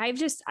me, I've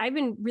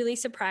been really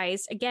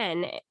surprised,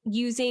 again,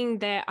 using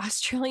the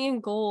Australian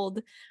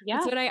Gold.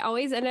 That's what I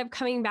always end up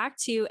coming back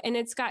to. And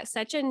it's got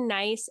such a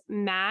nice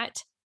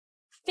matte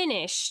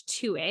finish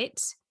to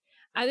it,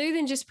 other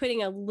than just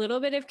putting a little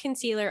bit of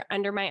concealer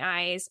under my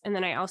eyes. And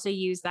then I also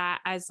use that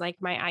as like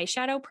my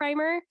eyeshadow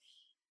primer.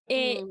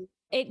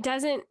 It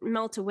doesn't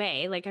melt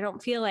away. Like I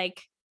don't feel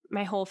like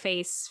my whole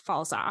face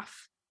falls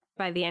off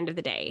by the end of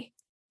the day,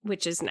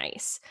 which is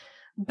nice.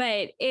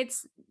 But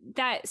it's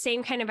that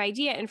same kind of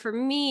idea. And for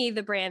me,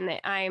 the brand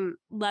that I'm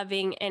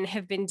loving and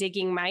have been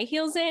digging my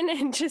heels in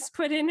and just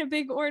put in a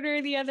big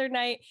order the other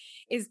night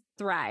is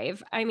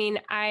Thrive. I mean,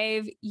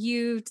 I've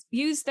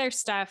used their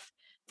stuff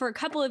for a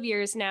couple of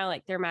years now,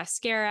 like their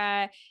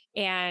mascara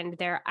and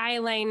their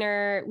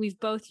eyeliner. We've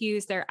both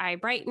used their eye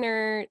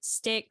brightener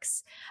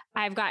sticks.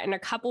 I've gotten a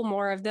couple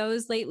more of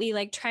those lately,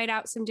 like tried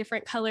out some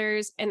different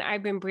colors, and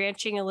I've been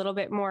branching a little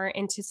bit more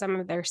into some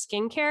of their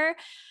skincare.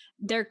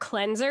 Their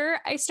cleanser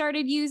I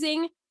started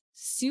using,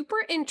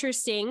 super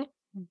interesting,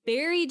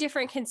 very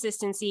different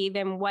consistency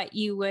than what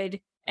you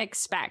would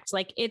expect.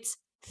 Like it's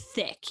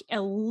thick,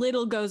 a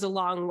little goes a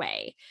long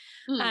way.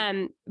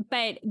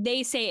 But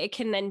they say it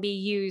can then be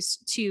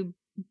used to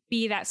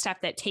be that stuff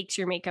that takes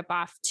your makeup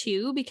off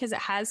too, because it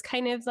has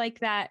kind of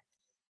like that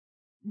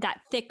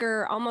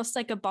thicker, almost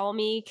like a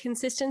balmy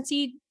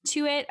consistency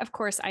to it. Of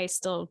course, I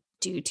still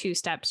do 2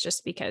 steps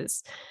just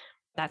because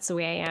that's the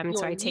way I am.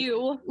 So I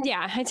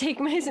take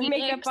my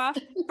makeup off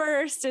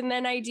first and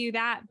then I do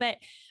that. But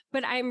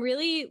I'm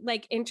really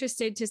like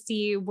interested to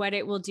see what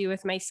it will do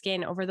with my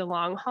skin over the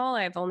long haul.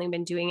 I've only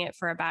been doing it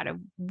for about a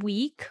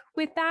week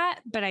with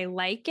that, but I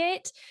like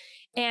it.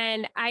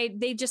 And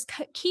they just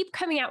keep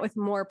coming out with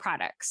more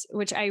products,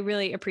 which I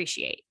really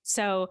appreciate.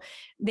 So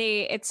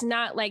it's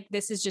not like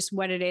this is just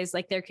what it is.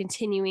 Like they're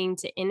continuing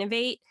to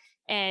innovate,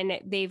 and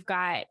they've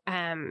got,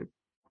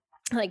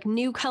 like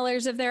new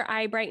colors of their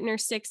eye brightener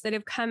sticks that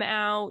have come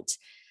out.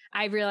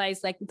 I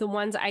realized like the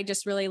ones I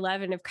just really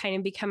love and have kind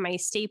of become my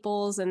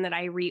staples and that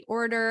I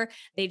reorder,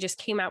 they just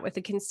came out with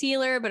a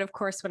concealer. But of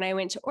course, when I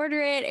went to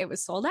order it, it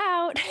was sold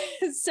out.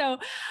 So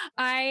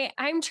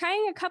I'm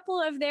trying a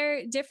couple of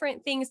their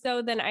different things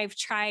though than I've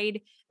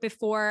tried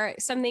before.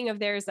 Something of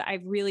theirs that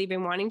I've really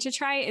been wanting to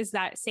try is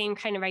that same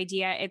kind of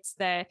idea. It's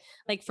the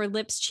like for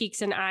lips,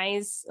 cheeks, and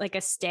eyes, like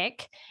a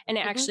stick, and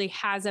it actually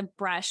has a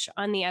brush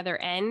on the other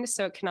end.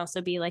 So it can also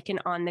be like an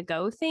on the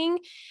go thing.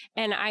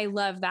 And I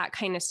love that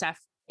kind of stuff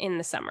in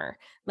the summer,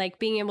 like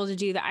being able to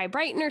do the eye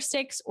brightener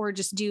sticks or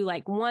just do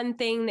like one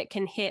thing that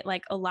can hit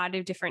like a lot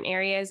of different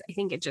areas. I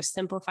think it just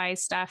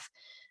simplifies stuff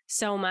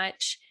so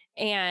much.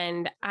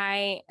 And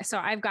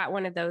I've got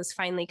one of those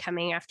finally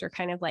coming after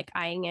kind of like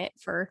eyeing it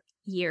for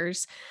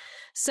years.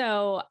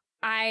 So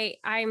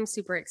I'm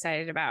super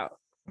excited about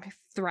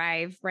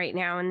Thrive right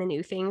now and the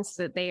new things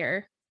that they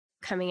are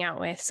coming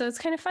out with. So it's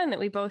kind of fun that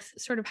we both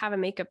sort of have a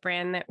makeup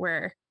brand that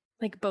we're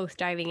like both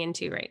diving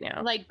into right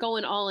now. Like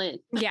going all in.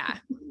 Yeah.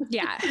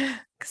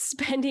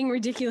 Spending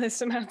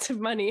ridiculous amounts of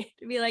money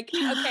to be like,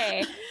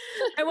 okay,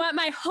 I want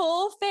my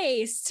whole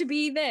face to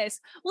be this.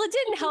 Well, it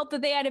didn't help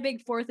that they had a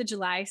big 4th of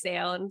July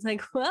sale. And it's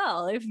like,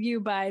 well, if you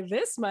buy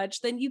this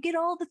much, then you get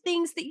all the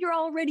things that you're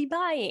already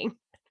buying.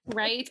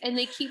 Right. And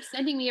they keep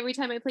sending me, every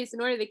time I place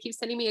an order, they keep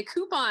sending me a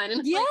coupon.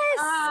 And yes.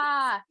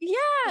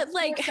 yeah.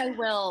 Like I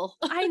will.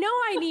 I know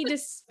I need to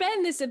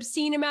spend this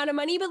obscene amount of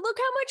money, but look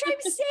how much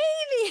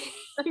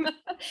I'm saving.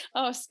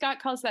 Oh,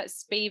 Scott calls that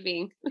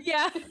spaving.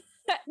 Yeah.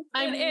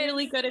 I'm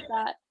really good at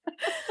that.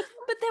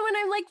 But then when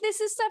I'm like, this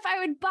is stuff I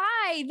would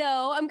buy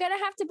though, I'm going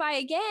to have to buy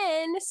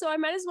again. So I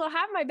might as well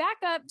have my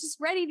backup just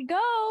ready to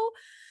go.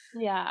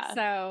 Yeah.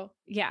 So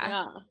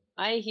yeah.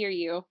 I hear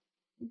you.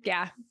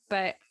 Yeah.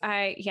 But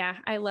I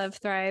love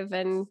Thrive,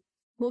 and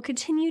we'll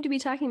continue to be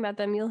talking about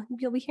them.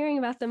 You'll be hearing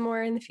about them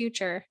more in the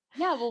future.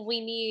 Yeah. Well, we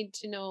need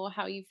to know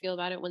how you feel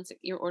about it once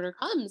your order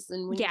comes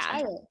and when you try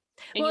it.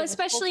 And well,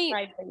 especially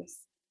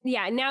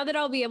now that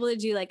I'll be able to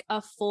do like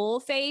a full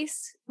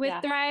face with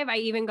Thrive. I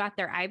even got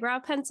their eyebrow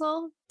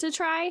pencil to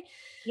try.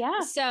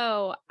 Yeah.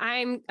 So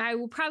I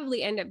will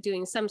probably end up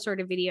doing some sort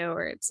of video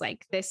where it's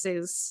like, this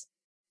is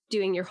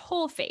doing your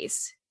whole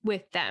face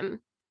with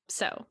them.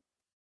 So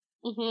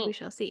we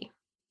shall see.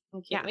 I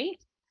can't wait.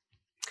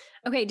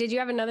 Okay. Did you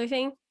have another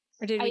thing,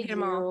 or did we hit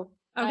them all?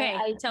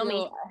 Okay. Tell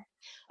me.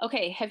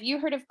 Okay. Have you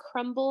heard of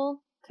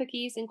Crumble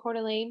cookies in Coeur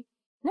d'Alene?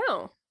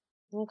 No.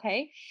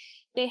 Okay.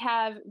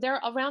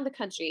 They're around the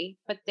country,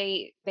 but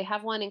they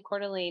have one in Coeur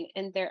d'Alene,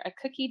 and they're a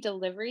cookie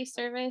delivery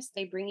service.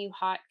 They bring you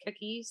hot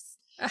cookies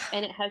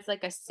and it has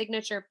like a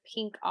signature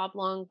pink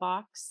oblong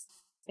box.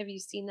 Have you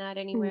seen that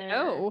anywhere?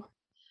 No.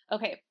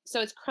 Okay. So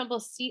it's Crumble,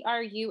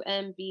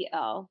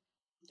 CRUMBL.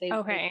 They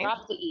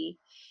dropped the E.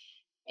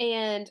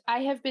 And I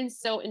have been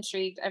so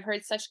intrigued. I've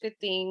heard such good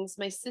things.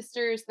 My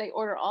sisters, they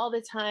order all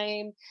the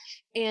time,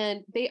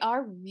 and they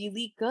are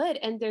really good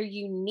and they're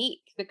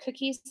unique. The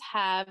cookies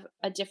have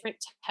a different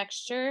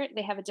texture.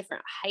 They have a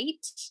different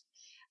height.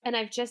 And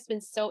I've just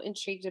been so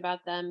intrigued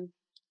about them.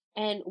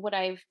 And what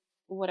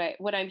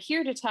I'm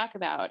here to talk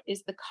about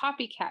is the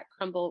copycat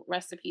crumble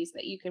recipes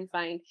that you can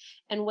find.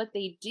 And what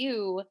they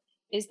do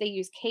is they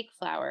use cake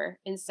flour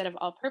instead of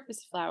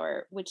all-purpose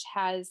flour, which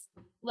has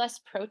less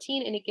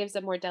protein and it gives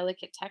a more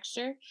delicate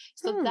texture.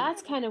 So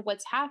that's kind of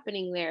what's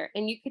happening there.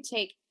 And you could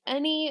take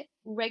any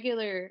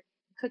regular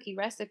cookie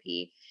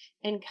recipe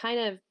and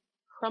kind of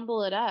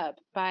crumble it up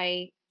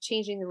by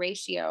changing the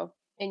ratio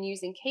and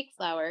using cake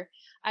flour.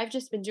 I've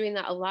just been doing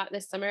that a lot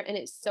this summer, and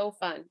it's so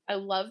fun. I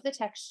love the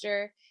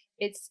texture.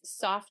 It's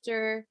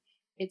softer.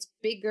 It's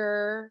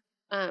bigger.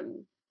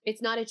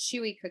 It's not a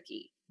chewy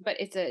cookie, but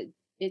it's a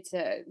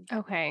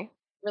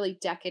really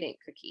decadent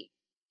cookie.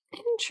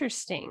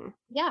 Interesting.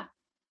 Yeah.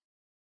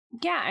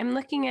 Yeah, I'm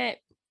looking at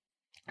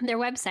their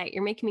website.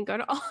 You're making me go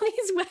to all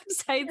these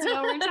websites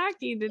while we're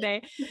talking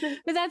today.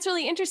 But that's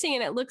really interesting.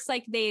 And it looks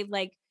like they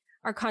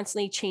are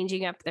constantly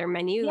changing up their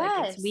menu.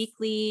 Like it's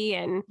weekly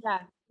and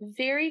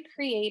very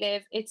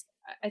creative. It's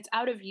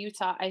out of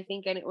Utah, I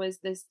think. And it was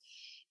this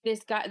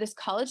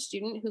college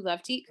student who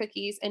loved to eat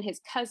cookies, and his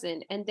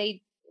cousin. And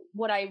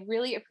what I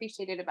really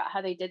appreciated about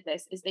how they did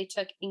this is they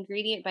took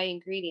ingredient by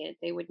ingredient.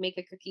 They would make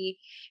a cookie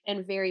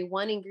and vary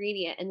one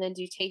ingredient and then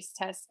do taste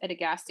tests at a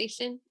gas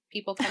station,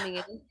 people coming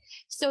in.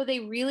 So they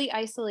really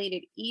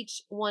isolated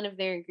each one of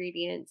their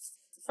ingredients.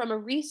 From a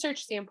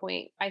research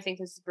standpoint, I think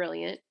this is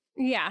brilliant.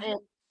 Yeah.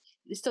 And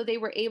so they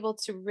were able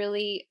to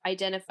really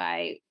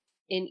identify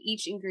in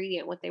each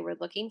ingredient what they were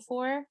looking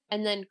for,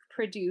 and then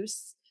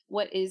produce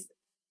what is,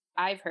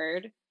 I've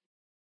heard,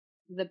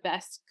 the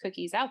best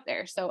cookies out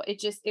there. So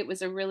it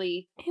was a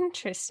really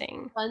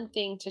interesting, fun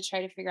thing to try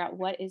to figure out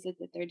what is it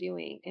that they're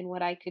doing. And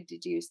what I could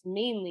deduce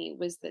mainly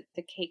was that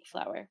the cake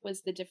flour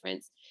was the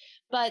difference.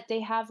 But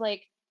they have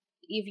if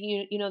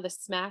you know the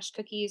smash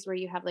cookies where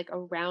you have like a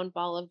round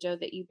ball of dough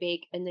that you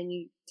bake, and then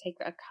you take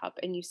a cup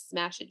and you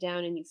smash it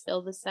down and you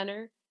fill the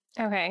center.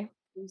 Okay.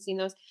 You've seen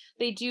those.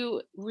 They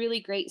do really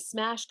great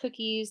smash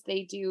cookies.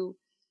 They do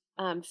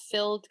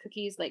filled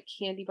cookies like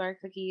candy bar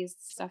cookies,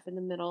 stuff in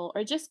the middle,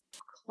 or just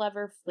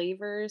clever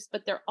flavors,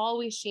 but they're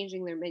always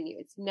changing their menu.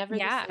 It's never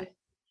the same.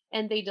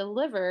 And they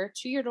deliver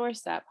to your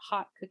doorstep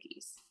hot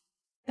cookies.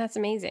 That's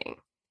amazing.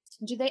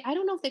 Do they? I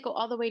don't know if they go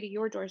all the way to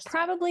your doorstep.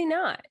 Probably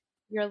not.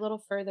 You're a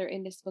little further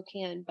into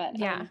Spokane, but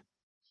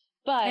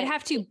but I'd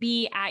have to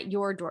be at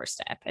your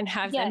doorstep and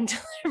have them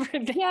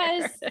delivered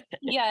there.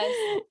 Yes.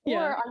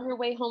 Or on your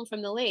way home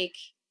from the lake.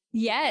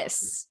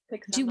 Yes.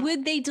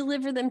 Would they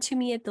deliver them to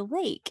me at the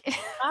lake? That's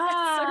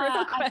a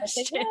real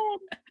question.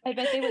 I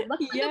bet they would. Look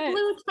for the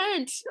blue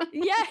tent.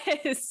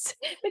 Yes.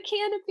 The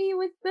canopy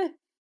with the...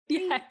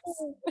 Yes.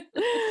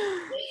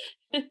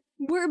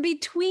 We're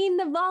between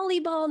the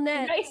volleyball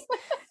nets.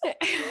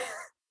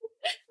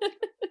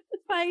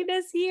 Find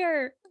us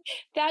here.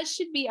 That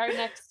should be our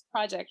next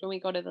project when we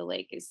go to the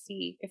lake, is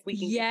see if we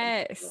can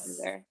get them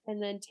there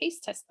and then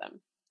taste test them.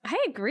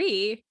 I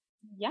agree.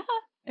 Yeah.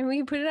 And we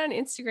can put it on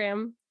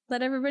Instagram.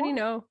 Let everybody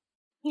know.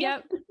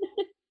 Yep.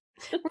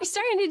 We're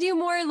starting to do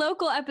more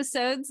local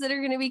episodes that are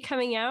going to be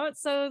coming out.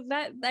 So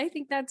that I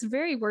think that's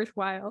very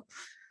worthwhile.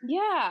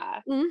 Yeah.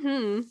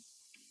 Mm-hmm.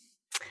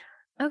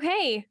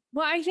 Okay.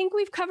 Well, I think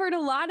we've covered a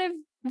lot of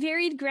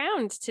varied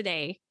ground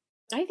today.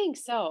 I think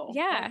so.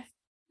 Yeah. That's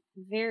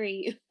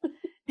very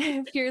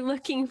if you're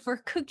looking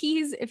for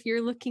cookies, if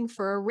you're looking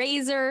for a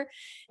razor,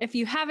 if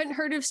you haven't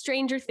heard of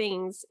Stranger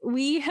Things,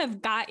 we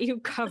have got you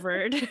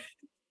covered.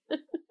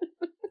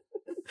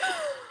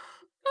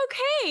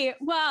 Okay,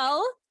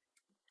 well,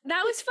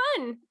 that was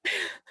fun.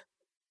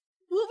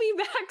 We'll be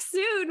back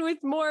soon with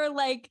more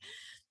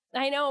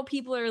I know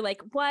people are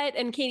like, what?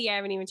 And Katie, I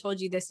haven't even told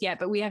you this yet,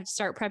 but we have to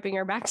start prepping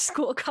our back to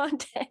school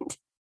content.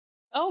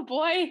 Oh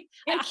boy,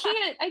 yeah. I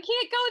can't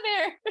go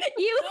there.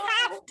 You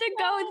have to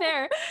go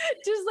there.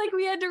 Just like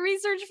we had to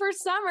research for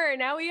summer.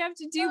 Now we have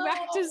to do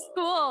back to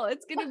school.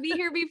 It's going to be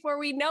here before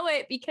we know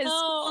it because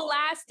school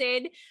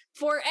lasted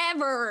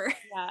forever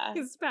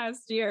this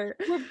past year.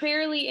 We're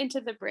barely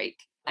into the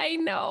break. I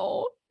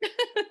know.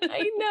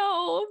 I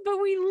know. But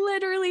we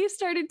literally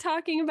started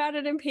talking about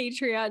it in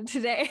Patreon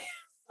today.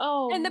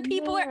 Oh, and the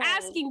people are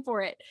asking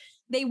for it.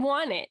 They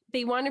want it.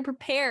 They want to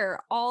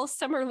prepare all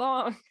summer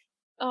long.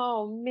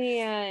 Oh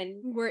man,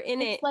 we're in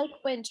it. It's like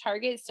when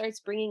Target starts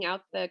bringing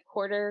out the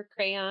quarter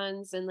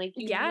crayons and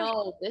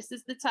know this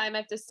is the time I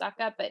have to stock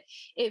up, but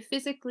it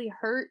physically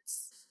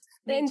hurts.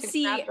 Then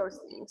see, those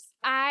things.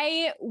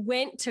 I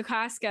went to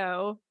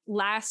Costco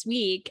last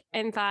week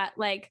and thought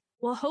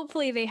well,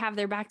 hopefully they have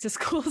their back to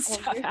school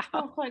stuff out.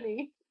 So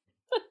funny.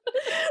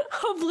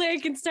 Hopefully I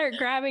can start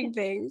grabbing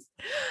things.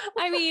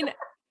 I mean,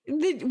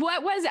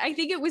 I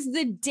think it was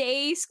the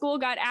day school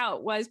got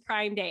out was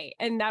Prime Day.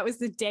 And that was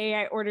the day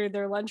I ordered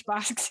their lunch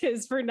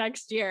boxes for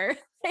next year.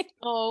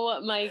 Oh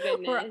my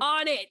goodness. We're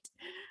on it.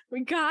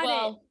 We got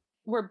it.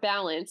 We're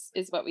balanced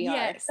is what we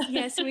are.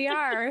 Yes, we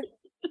are.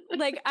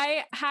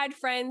 I had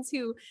friends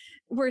who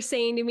were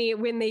saying to me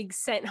when they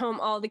sent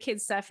home all the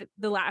kids' stuff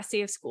the last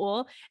day of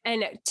school,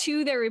 and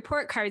to their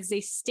report cards,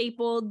 they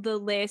stapled the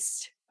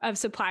list of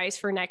supplies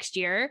for next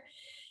year.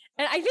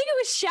 And I think it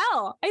was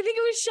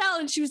Shell.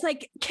 And she was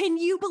like, can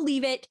you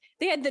believe it?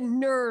 They had the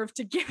nerve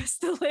to give us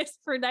the list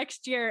for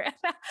next year. And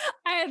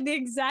I had the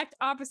exact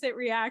opposite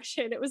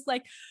reaction. It was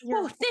like,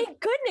 oh, thank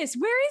goodness.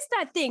 Where is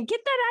that thing? Get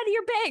that out of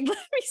your bag. Let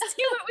me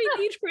see what we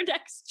need for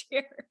next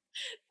year.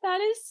 That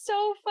is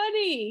so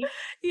funny.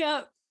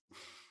 Yeah.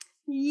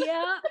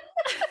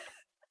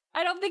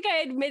 I don't think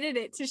I admitted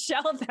it to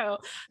Shell, though.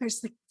 I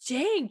was like,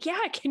 dang,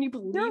 yeah, can you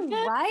believe You're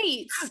that?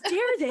 Right. How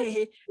dare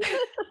they?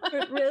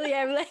 But really,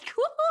 I'm like,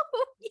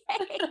 woo,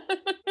 yay.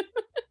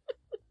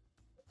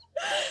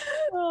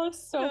 Oh,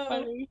 so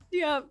funny.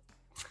 Yep.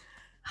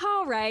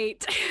 All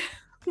right.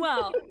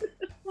 Well,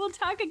 we'll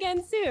talk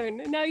again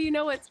soon. Now you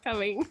know what's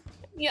coming.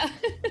 Yeah.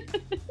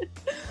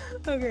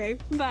 Okay,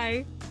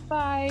 bye.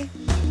 Bye.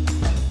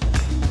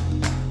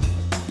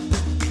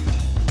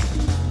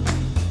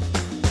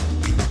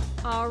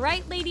 All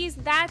right, ladies,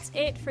 that's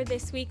it for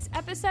this week's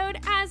episode.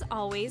 As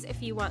always,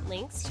 if you want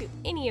links to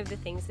any of the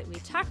things that we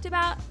talked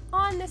about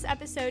on this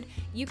episode,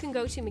 you can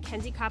go to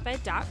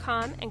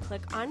MackenzieKoppa.com and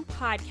click on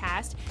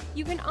podcast.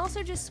 You can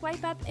also just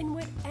swipe up in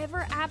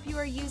whatever app you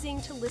are using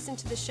to listen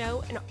to the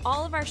show, and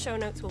all of our show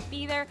notes will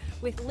be there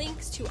with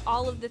links to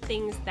all of the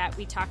things that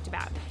we talked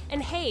about.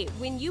 And hey,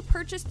 when you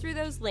purchase through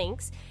those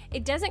links,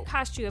 it doesn't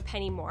cost you a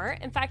penny more.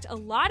 In fact, a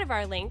lot of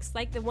our links,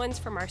 like the ones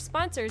from our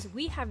sponsors,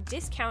 we have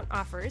discount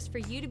offers for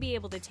you to be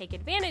able to take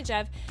advantage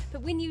of.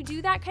 But when you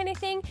do that kind of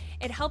thing,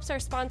 it helps our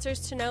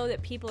sponsors to know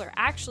that people are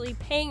actually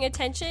paying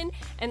attention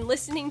and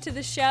listening to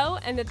the show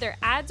and that their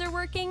ads are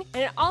working.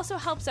 And it also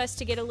helps us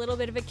to get a little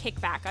bit of a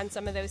kickback on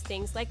some of those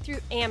things, like through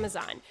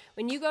Amazon.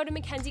 When you go to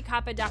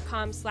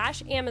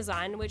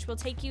MackenzieKoppa.com/Amazon, which will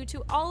take you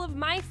to all of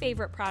my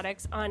favorite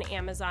products on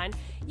Amazon,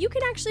 you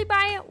can actually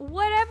buy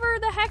whatever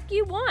the heck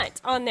you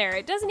want on there.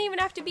 It doesn't even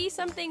have to be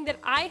something that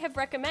I have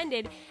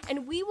recommended,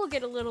 and we will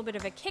get a little bit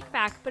of a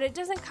kickback, but it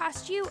doesn't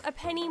cost you a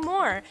penny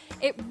more.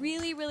 It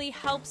really, really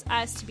helps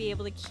us to be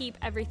able to keep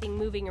everything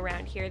moving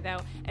around here,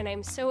 though, and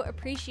I'm so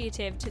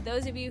appreciative to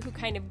those of you who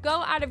kind of go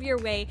out of your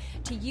way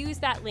to use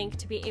that link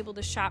to be able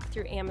to shop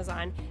through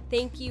Amazon.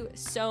 Thank you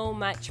so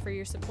much for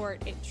your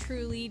support. It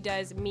truly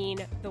does mean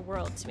the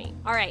world to me.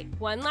 All right,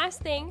 one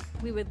last thing.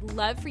 We would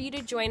love for you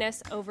to join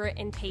us over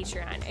in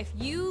Patreon. If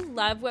you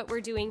love what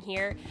we're doing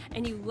here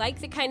and you like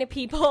the kind of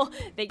people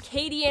that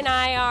Katie and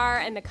I are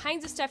and the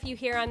kinds of stuff you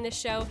hear on this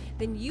show,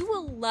 then you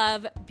will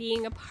love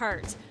being a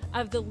part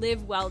of the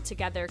Live Well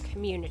Together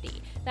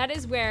community. That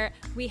is where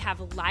we have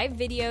live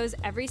videos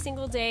every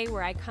single day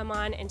where I come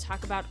on and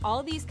talk about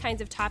all these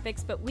kinds of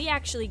topics, but we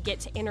actually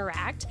get to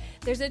interact.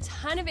 There's a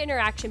ton of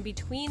interaction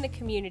between the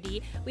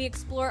community. We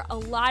explore a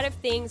lot of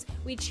things.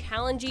 We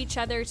challenge each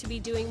other to be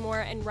doing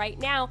more, and right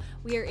now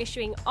we are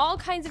issuing all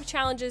kinds of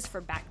challenges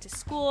for back to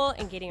school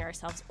and getting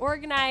ourselves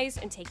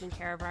organized and taking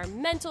care of our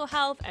mental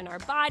health and our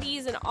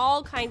bodies and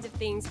all kinds of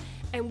things.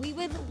 And we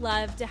would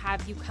love to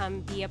have you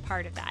come be a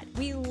part of that.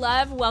 We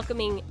love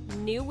welcoming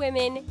new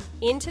women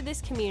into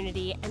this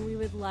community, and we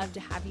would love to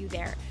have you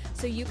there.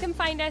 So you can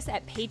find us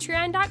at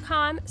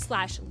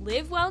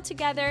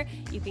patreon.com/livewelltogether.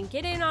 You can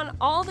get in on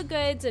all the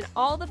goods and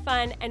all the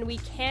fun, and we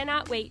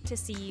cannot wait to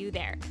see you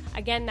there.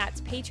 Again,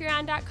 that's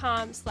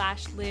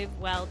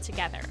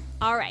patreon.com/livewelltogether.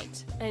 All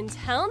right,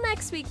 until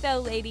next week though,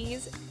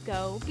 ladies,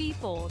 go be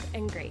bold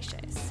and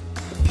gracious.